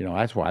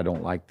 that's why I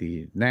don't like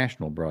the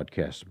national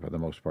broadcasts for the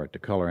most part. The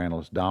color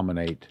analysts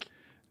dominate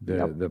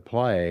the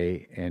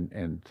play,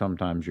 and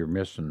sometimes you're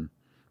missing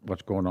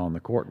what's going on in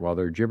the court while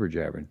they're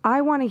jibber-jabbering.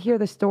 I want to hear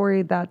the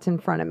story that's in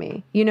front of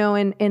me,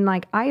 and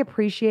like I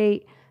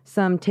appreciate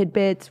some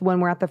tidbits when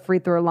we're at the free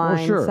throw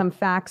line, some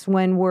facts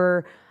when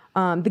we're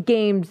the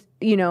game's,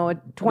 a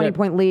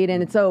 20-point lead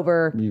and it's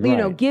over.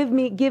 Right. Give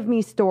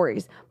me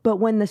stories. But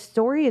when the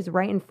story is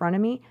right in front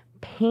of me,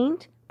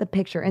 paint the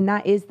picture, and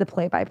that is the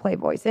play-by-play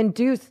voice. And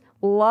Deuce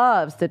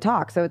loves to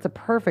talk, so it's a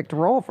perfect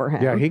role for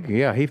him.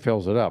 He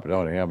fills it up,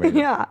 don't he? I mean,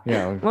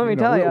 Let me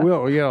tell you.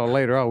 We'll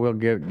later on we'll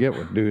get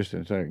with Deuce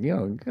and say,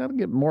 got to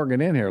get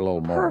Morgan in here a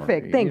little more.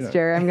 Perfect. Thanks,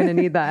 Jerry. I'm going to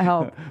need that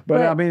help.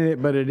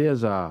 but it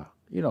is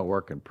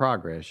work in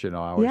progress. I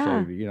always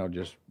say,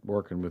 just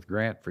working with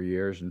Grant for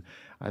years, and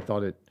I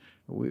thought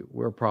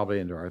we're probably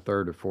into our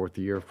third or fourth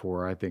year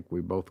for, I think we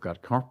both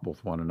got comfortable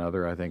with one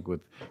another. I think with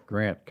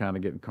Grant kind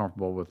of getting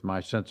comfortable with my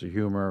sense of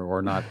humor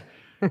or not,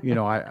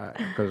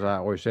 because I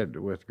always said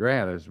with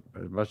Grant, as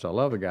much as I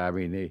love the guy, I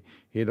mean,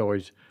 he'd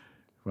always,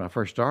 when I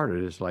first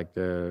started, it's like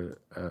a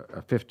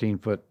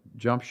 15-foot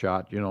jump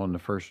shot, in the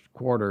first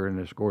quarter, and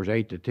the score's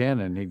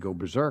 8-10, and he'd go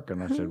berserk.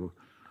 And I said, well,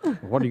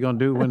 What are you going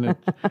to do when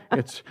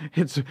it's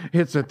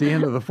at the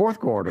end of the fourth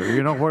quarter?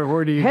 You know,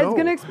 where do you Head's go?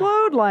 going to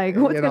explode. Like,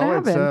 what's going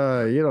to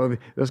happen?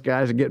 This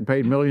guy's getting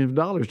paid millions of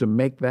dollars to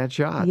make that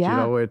shot. Yeah. You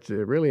know, it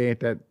really ain't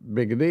that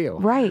big a deal.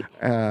 Right.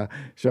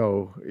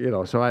 So we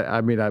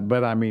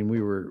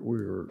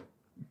were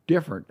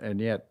different, and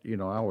yet, I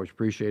always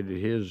appreciated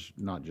his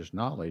not just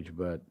knowledge,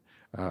 but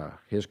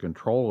his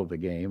control of the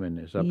game, and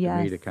it's up to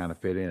me to kind of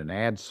fit in and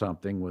add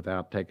something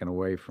without taking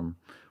away from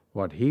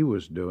what he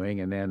was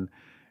doing, and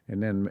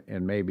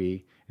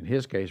maybe in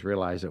his case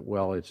realize that,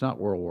 well, it's not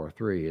World War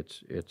III,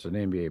 it's an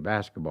NBA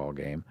basketball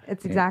game.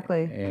 It's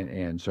exactly.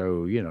 And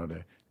so,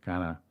 to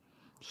kind of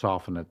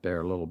soften it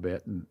there a little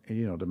bit, and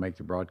to make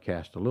the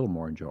broadcast a little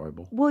more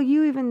enjoyable. Well,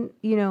 you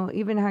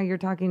even how you're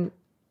talking,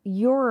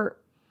 you're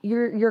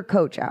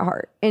coach at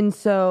heart, and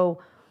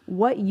so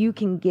what you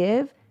can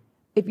give.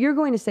 If you're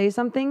going to say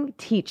something,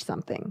 teach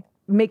something.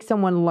 Make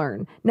someone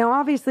learn. Now,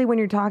 obviously, when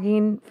you're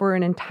talking for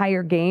an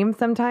entire game,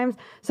 sometimes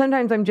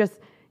I'm just,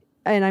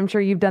 and I'm sure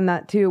you've done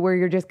that too, where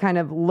you're just kind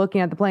of looking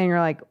at the play and you're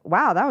like,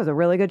 wow, that was a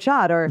really good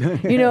shot. Or,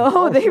 they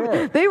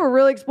were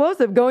really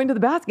explosive going to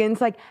the basket. And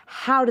it's like,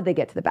 how did they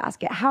get to the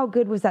basket? How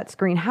good was that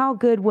screen? How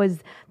good was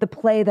the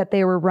play that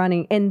they were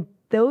running? And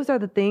those are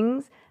the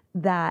things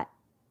that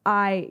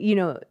I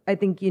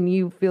think, and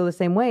you feel the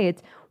same way.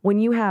 It's when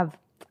you have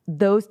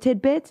those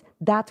tidbits,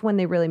 that's when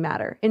they really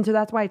matter. And so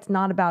that's why it's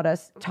not about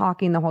us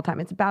talking the whole time.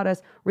 It's about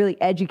us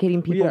really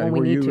educating people when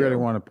we need to. You really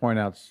want to point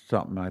out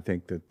something, I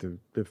think, that the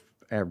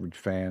average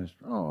fan is,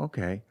 oh,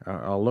 okay,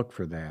 I'll look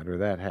for that or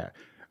that.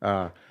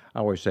 I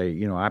always say,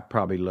 I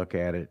probably look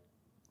at it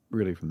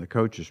really from the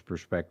coach's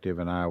perspective,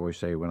 and I always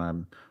say when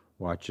I'm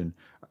watching,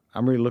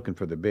 I'm really looking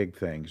for the big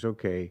things.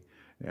 Okay,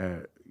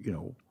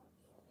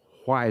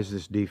 why is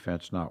this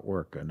defense not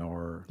working?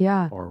 Or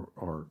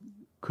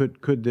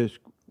could this...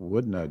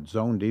 Wouldn't a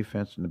zone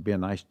defense be a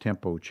nice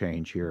tempo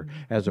change here,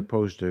 as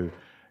opposed to,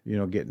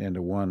 getting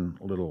into one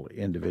little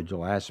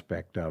individual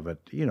aspect of it,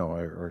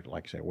 or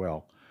like I say,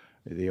 well,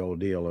 the old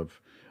deal of,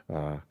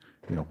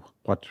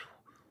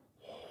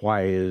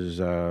 why is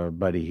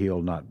Buddy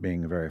Hield not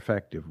being very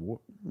effective?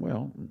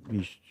 Well,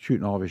 he's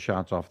shooting all of his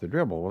shots off the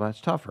dribble. Well, that's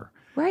tougher.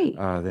 Right.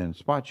 Than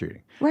spot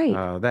shooting. Right.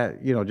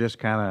 That, just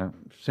kind of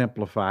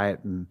simplify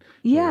it, and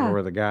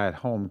where the guy at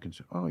home can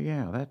say, oh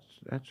yeah,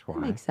 that's why.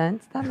 That makes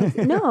sense.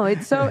 No,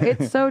 it's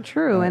so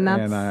true. And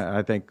that's. And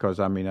I think, because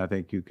I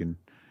think you can,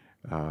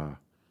 I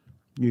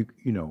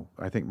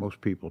think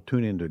most people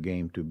tune into a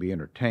game to be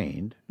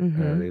entertained.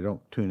 Mm-hmm. They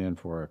don't tune in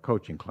for a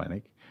coaching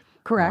clinic.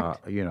 Correct.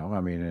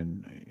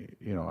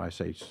 I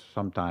say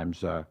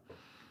sometimes,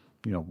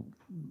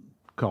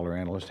 color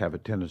analysts have a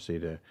tendency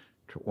to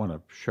want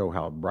to show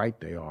how bright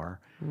they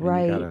are.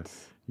 Right.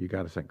 You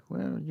got to think,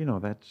 well,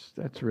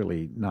 that's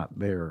really not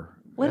their.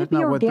 Let it be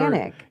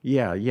organic.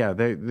 Yeah.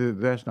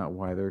 That's not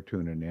why they're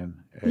tuning in.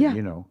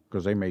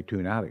 Because they may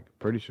tune out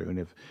pretty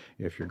soon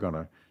if you're going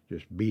to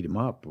just beat them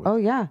up. Oh,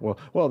 yeah.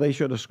 Well, they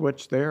should have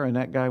switched there, and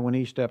that guy, when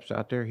he steps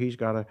out there, he's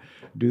got to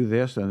do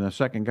this, and the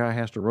second guy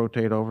has to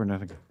rotate over, and I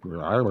think,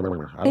 I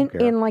don't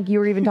care. And like you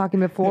were even talking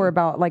before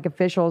about like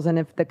officials, and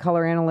if the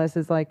color analyst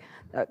is like,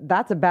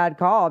 that's a bad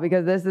call,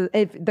 because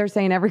if they're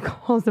saying every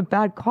call is a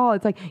bad call,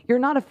 it's like, you're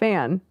not a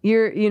fan.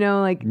 You're,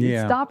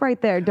 stop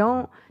right there.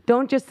 Don't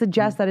just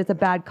suggest that it's a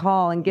bad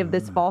call and give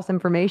this false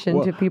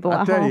information to people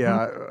at home. I'll tell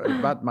you,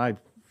 about my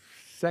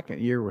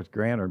second year with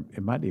Grant, or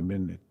it might have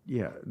been,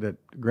 that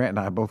Grant and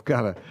I both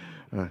got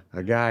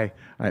a guy,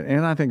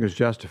 and I think it was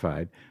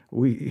justified.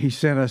 He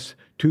sent us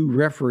 2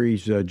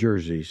 referees'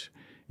 jerseys.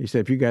 He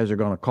said, if you guys are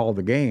going to call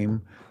the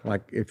game,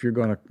 like if you're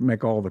going to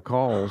make all the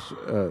calls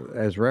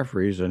as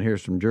referees, and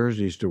here's some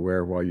jerseys to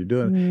wear while you're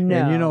doing it.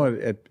 No.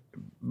 And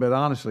but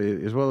honestly,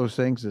 it's one of those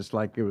things. It's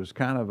like it was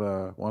kind of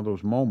one of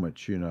those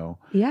moments,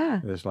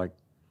 Yeah. It's like,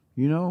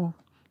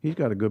 he's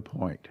got a good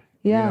point.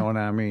 Yeah. And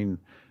I mean,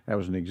 that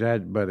was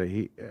an but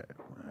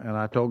and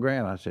I told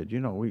Grant, I said,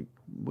 we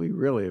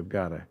really have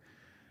got to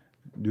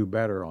do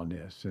better on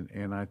this.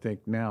 And I think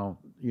now,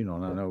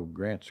 and I know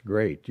Grant's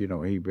great,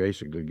 he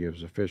basically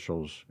gives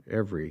officials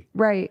every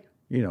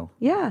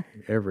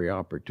every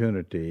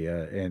opportunity,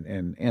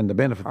 and the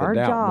benefit of the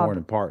doubt, more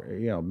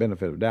than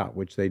benefit of doubt,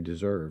 which they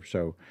deserve.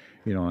 So,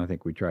 I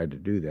think we tried to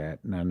do that.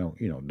 And I know,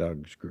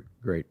 Doug's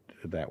great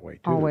that way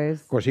too.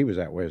 Always. Of course, he was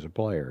that way as a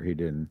player.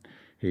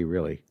 He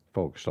really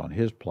focused on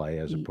his play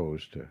as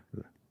opposed to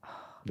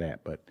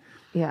that. But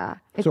yeah.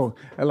 So,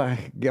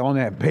 like, on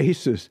that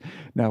basis,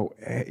 now,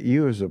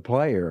 you as a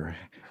player,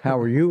 how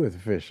were you with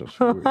officials?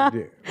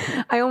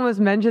 I almost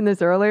mentioned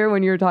this earlier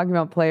when you were talking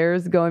about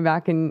players going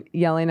back and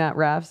yelling at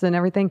refs and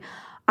everything.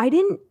 I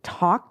didn't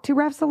talk to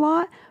refs a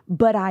lot,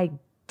 but I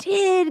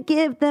did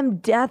give them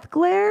death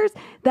glares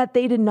that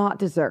they did not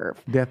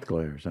deserve. Death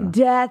glares, huh?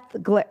 Death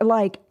glare.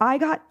 Like, I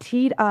got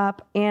teed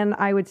up, and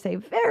I would say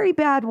very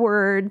bad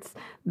words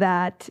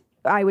that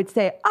I would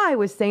say, I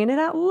was saying it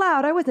out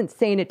loud. I wasn't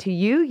saying it to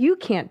you. You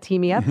can't tee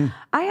me up.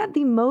 I had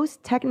the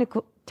most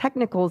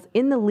technicals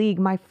in the league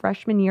my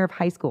freshman year of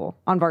high school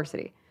on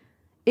varsity.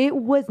 It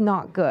was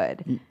not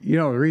good. You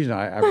know, the reason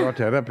I brought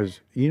that up is,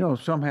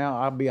 somehow,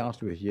 I'll be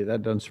honest with you,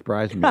 that doesn't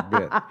surprise me a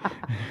bit.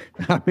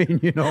 I mean,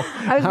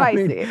 I was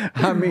feisty.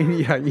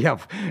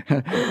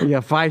 Yeah,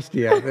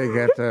 feisty. I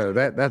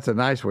think that's a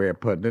nice way of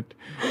putting it.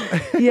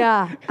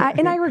 Yeah.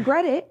 And I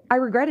regret it. I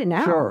regret it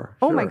now. Sure.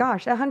 Oh my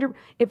gosh.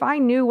 If I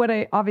knew what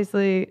I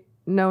obviously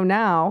know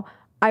now,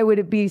 I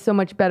would be so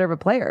much better of a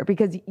player,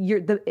 because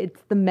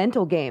it's the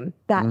mental game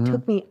that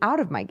took me out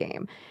of my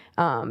game,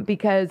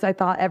 because I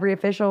thought every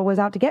official was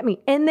out to get me,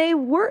 and they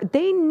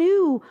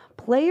knew,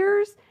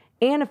 players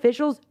and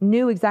officials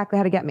knew exactly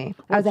how to get me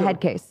as a head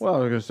case. Well, I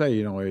was going to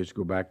say, I used to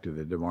go back to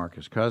the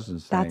DeMarcus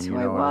Cousins thing. That's who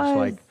I was. It's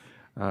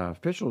like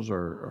officials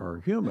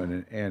are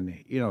human, and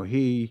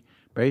he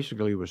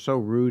basically was so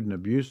rude and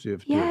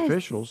abusive to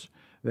officials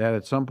that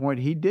at some point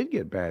he did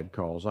get bad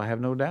calls. I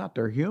have no doubt.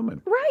 They're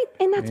human. Right,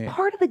 and that's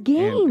part of the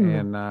game.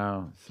 And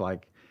it's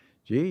like,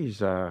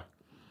 geez,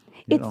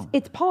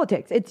 it's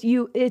politics.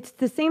 It's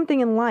the same thing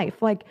in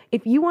life. Like,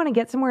 if you want to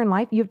get somewhere in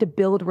life, you have to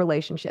build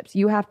relationships.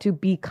 You have to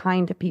be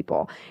kind to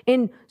people.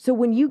 And so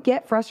when you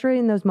get frustrated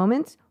in those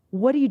moments,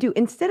 what do?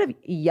 Instead of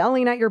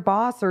yelling at your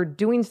boss or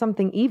doing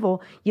something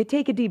evil, you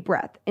take a deep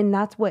breath. And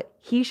that's what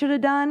he should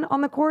have done on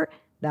the court.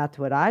 That's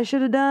what I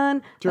should have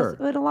done. Sure. That's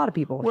what a lot of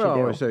people should do.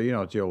 Well, I say,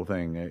 it's the old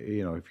thing.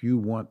 If you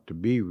want to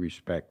be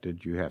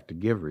respected, you have to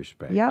give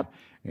respect. Yep.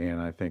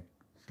 And I think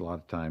a lot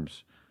of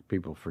times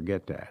people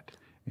forget that.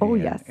 Oh,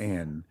 yes.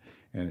 And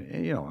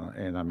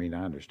I mean,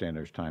 I understand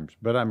there's times,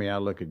 but I mean, I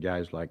look at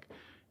guys like,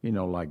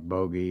 like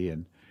Bogey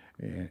and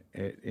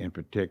in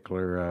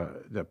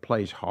particular, that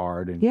plays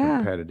hard and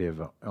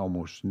competitive,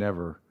 almost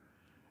never,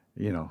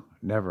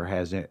 never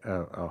has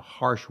a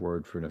harsh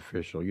word for an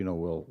official.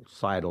 We'll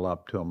sidle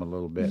up to him a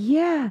little bit.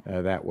 Yeah.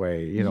 That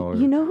way, You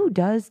know who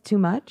does too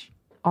much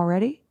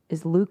already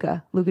is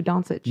Luka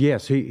Doncic.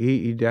 Yes,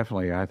 he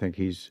definitely. I think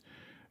he's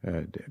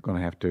going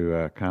to have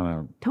to kind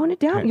of tone it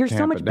down. You're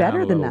so much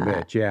better than that.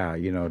 Bit. Yeah,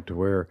 to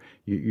where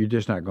you're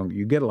just not going.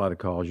 You get a lot of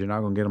calls. You're not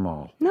going to get them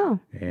all. No.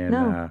 And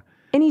no.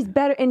 And he's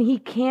better, and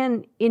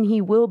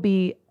he will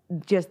be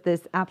just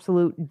this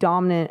absolute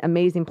dominant,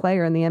 amazing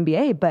player in the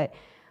NBA. But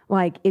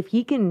like, if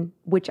he can,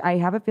 which I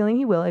have a feeling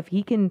he will, if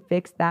he can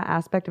fix that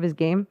aspect of his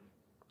game,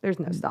 there's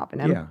no stopping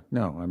him. Yeah,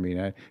 no, I mean,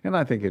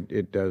 I think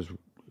it does,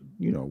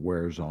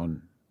 wears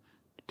on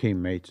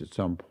teammates at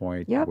some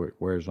point. Yep.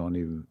 Wears on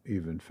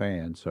even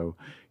fans. So,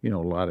 a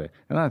lot of,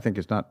 and I think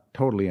it's not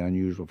totally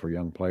unusual for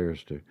young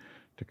players to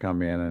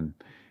come in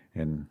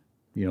and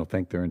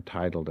think they're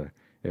entitled to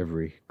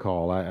every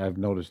call. I've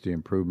noticed the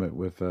improvement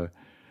with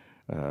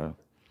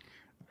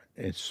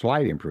it's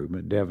slight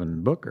improvement,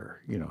 Devin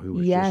Booker, who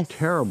was just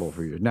terrible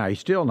for you. Now, he's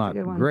still not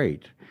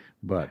great,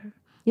 but,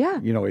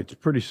 it's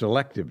pretty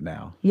selective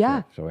now.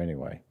 Yeah. So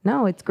anyway.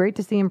 No, it's great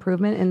to see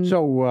improvement. And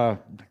so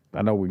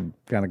I know we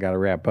kind of got to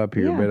wrap up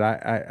here, but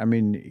I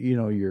mean,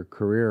 your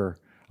career,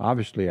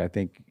 obviously, I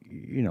think,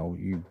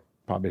 you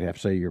probably have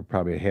to say you're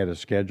probably ahead of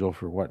schedule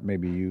for what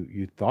maybe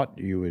you thought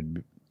you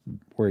would,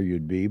 where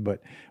you'd be.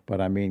 But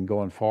I mean,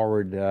 going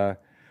forward,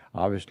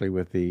 obviously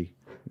with the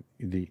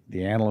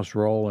analyst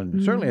role,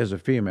 and certainly as a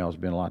female, it's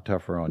been a lot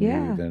tougher on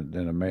you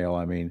than a male.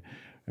 I mean,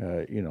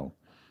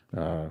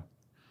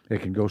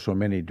 it can go so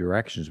many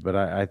directions. But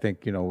I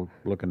think,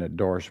 looking at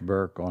Doris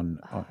Burke on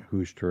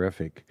who's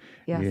terrific,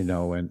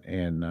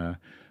 and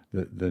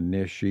the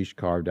niche she's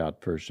carved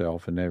out for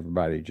herself, and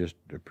everybody just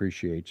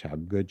appreciates how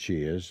good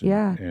she is.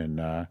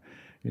 And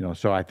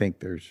so I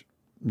think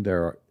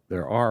there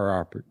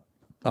are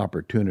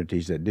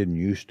opportunities that didn't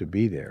used to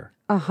be there.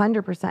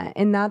 100%.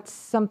 And that's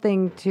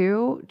something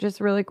too, just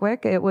really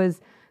quick. It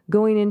was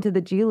going into the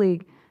G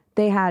League.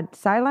 They had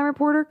sideline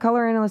reporter,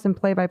 color analyst, and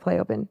play-by-play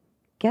open.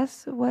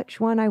 Guess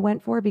which one I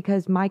went for?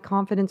 Because my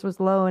confidence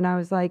was low and I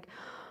was like,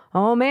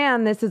 oh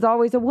man, this is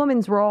always a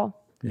woman's role.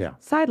 Yeah.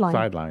 Sideline.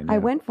 Yeah. I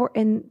went for,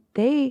 and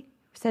they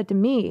said to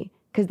me,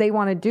 because they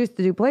wanted Deuce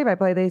to do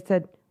play-by-play, they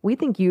said, we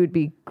think you would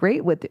be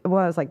great with,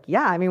 well, I was like,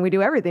 yeah, I mean, we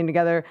do everything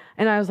together.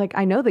 And I was like,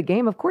 I know the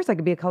game. Of course I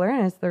could be a color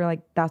analyst. They're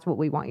like, that's what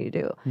we want you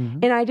to do. Mm-hmm.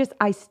 And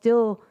I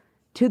still,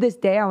 to this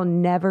day, I'll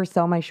never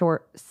sell my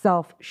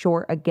self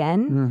short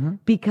again,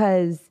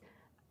 because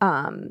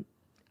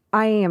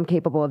I am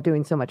capable of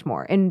doing so much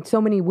more. And so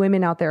many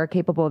women out there are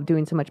capable of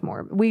doing so much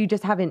more. We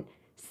just haven't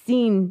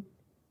seen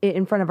it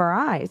in front of our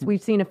eyes.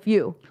 We've seen a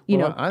few,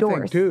 I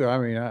doors. think too, I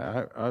mean,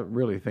 I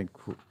really think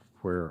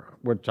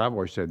which I've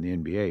always said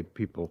in the NBA,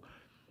 people,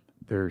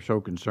 they're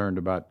so concerned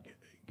about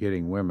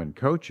getting women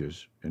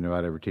coaches in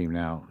about every team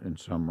now in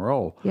some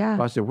role. Yeah.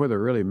 But I said, they're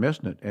really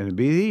missing it. And it'd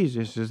be these,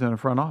 this is in the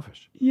front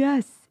office.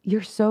 Yes,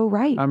 you're so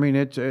right. I mean,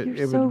 it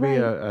would be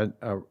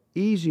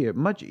a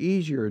much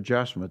easier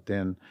adjustment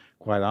than,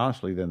 quite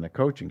honestly, than the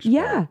coaching sport.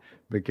 Yeah.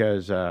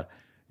 Because,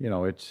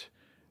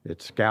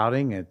 it's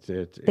scouting.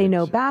 They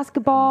know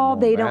basketball.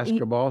 They don't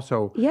basketball.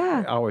 So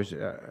yeah. I always,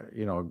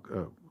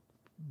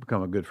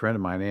 become a good friend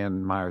of mine,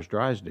 Ann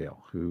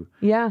Myers-Drysdale, who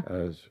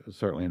is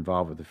certainly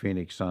involved with the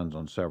Phoenix Suns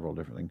on several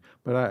different things.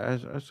 But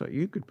I said,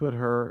 you could put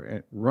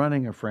her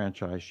running a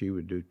franchise, she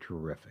would do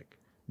terrific.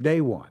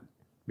 Day one,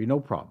 be no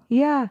problem.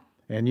 Yeah.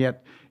 And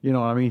yet,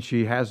 I mean,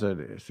 she has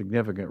a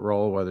significant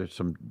role, whether it's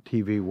some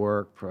TV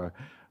work for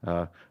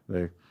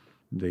the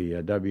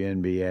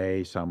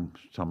WNBA, some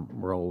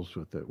roles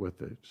with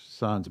the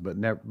Suns, but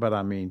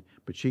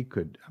she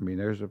could. I mean,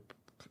 there's a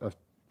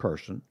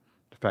person.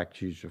 The fact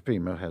she's a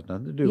female has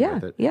nothing to do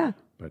with it. Yeah.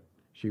 But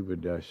she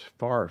would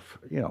far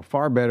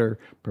better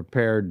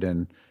prepared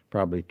than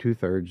probably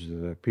 2/3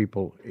 of the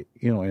people,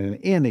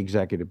 in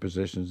executive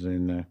positions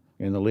in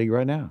the league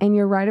right now. And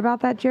you're right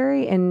about that,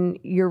 Jerry. And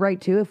you're right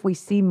too. If we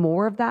see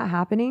more of that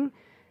happening,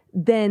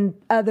 then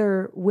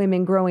other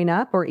women growing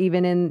up, or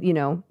even in,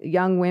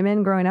 young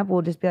women growing up,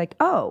 will just be like,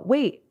 oh,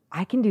 wait,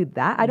 I can do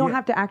that. I don't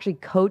have to actually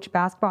coach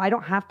basketball. I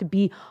don't have to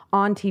be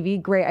on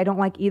TV. Great. I don't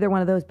like either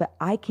one of those, but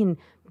I can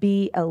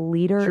be a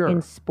leader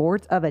in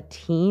sports of a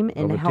team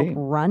and help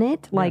run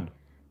it. Like,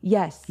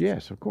 yes.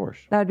 Yes, of course.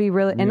 That would be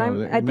really, and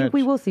I think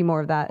we will see more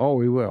of that. Oh,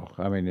 we will.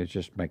 I mean, it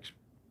just makes,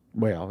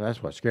 well,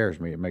 that's what scares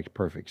me. It makes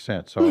perfect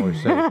sense. I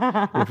always say,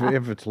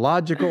 if it's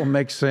logical,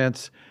 makes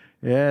sense,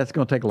 it's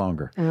going to take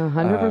longer.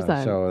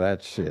 100%. So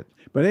that's it.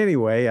 But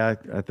anyway,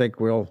 I think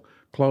we'll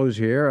close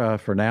here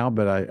for now.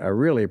 But I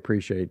really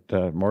appreciate,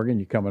 Morgan,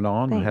 you coming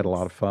on. Thanks. I had a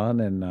lot of fun,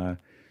 and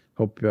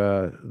hope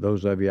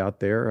those of you out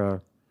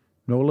there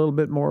know a little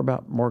bit more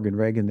about Morgan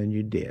Ragan than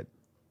you did.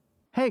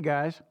 Hey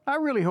guys, I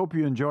really hope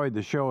you enjoyed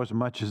the show as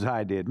much as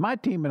I did. My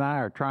team and I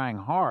are trying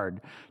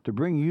hard to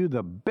bring you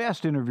the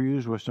best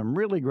interviews with some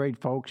really great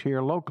folks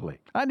here locally.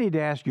 I need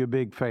to ask you a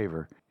big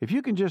favor. If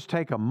you can just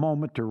take a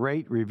moment to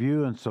rate,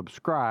 review, and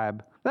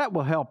subscribe, that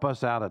will help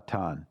us out a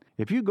ton.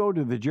 If you go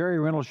to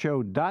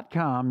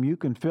thejerryreynoldshow.com, you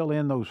can fill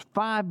in those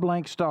 5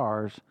 blank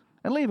stars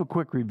and leave a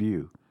quick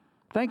review.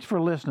 Thanks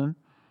for listening,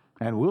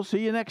 and we'll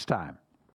see you next time.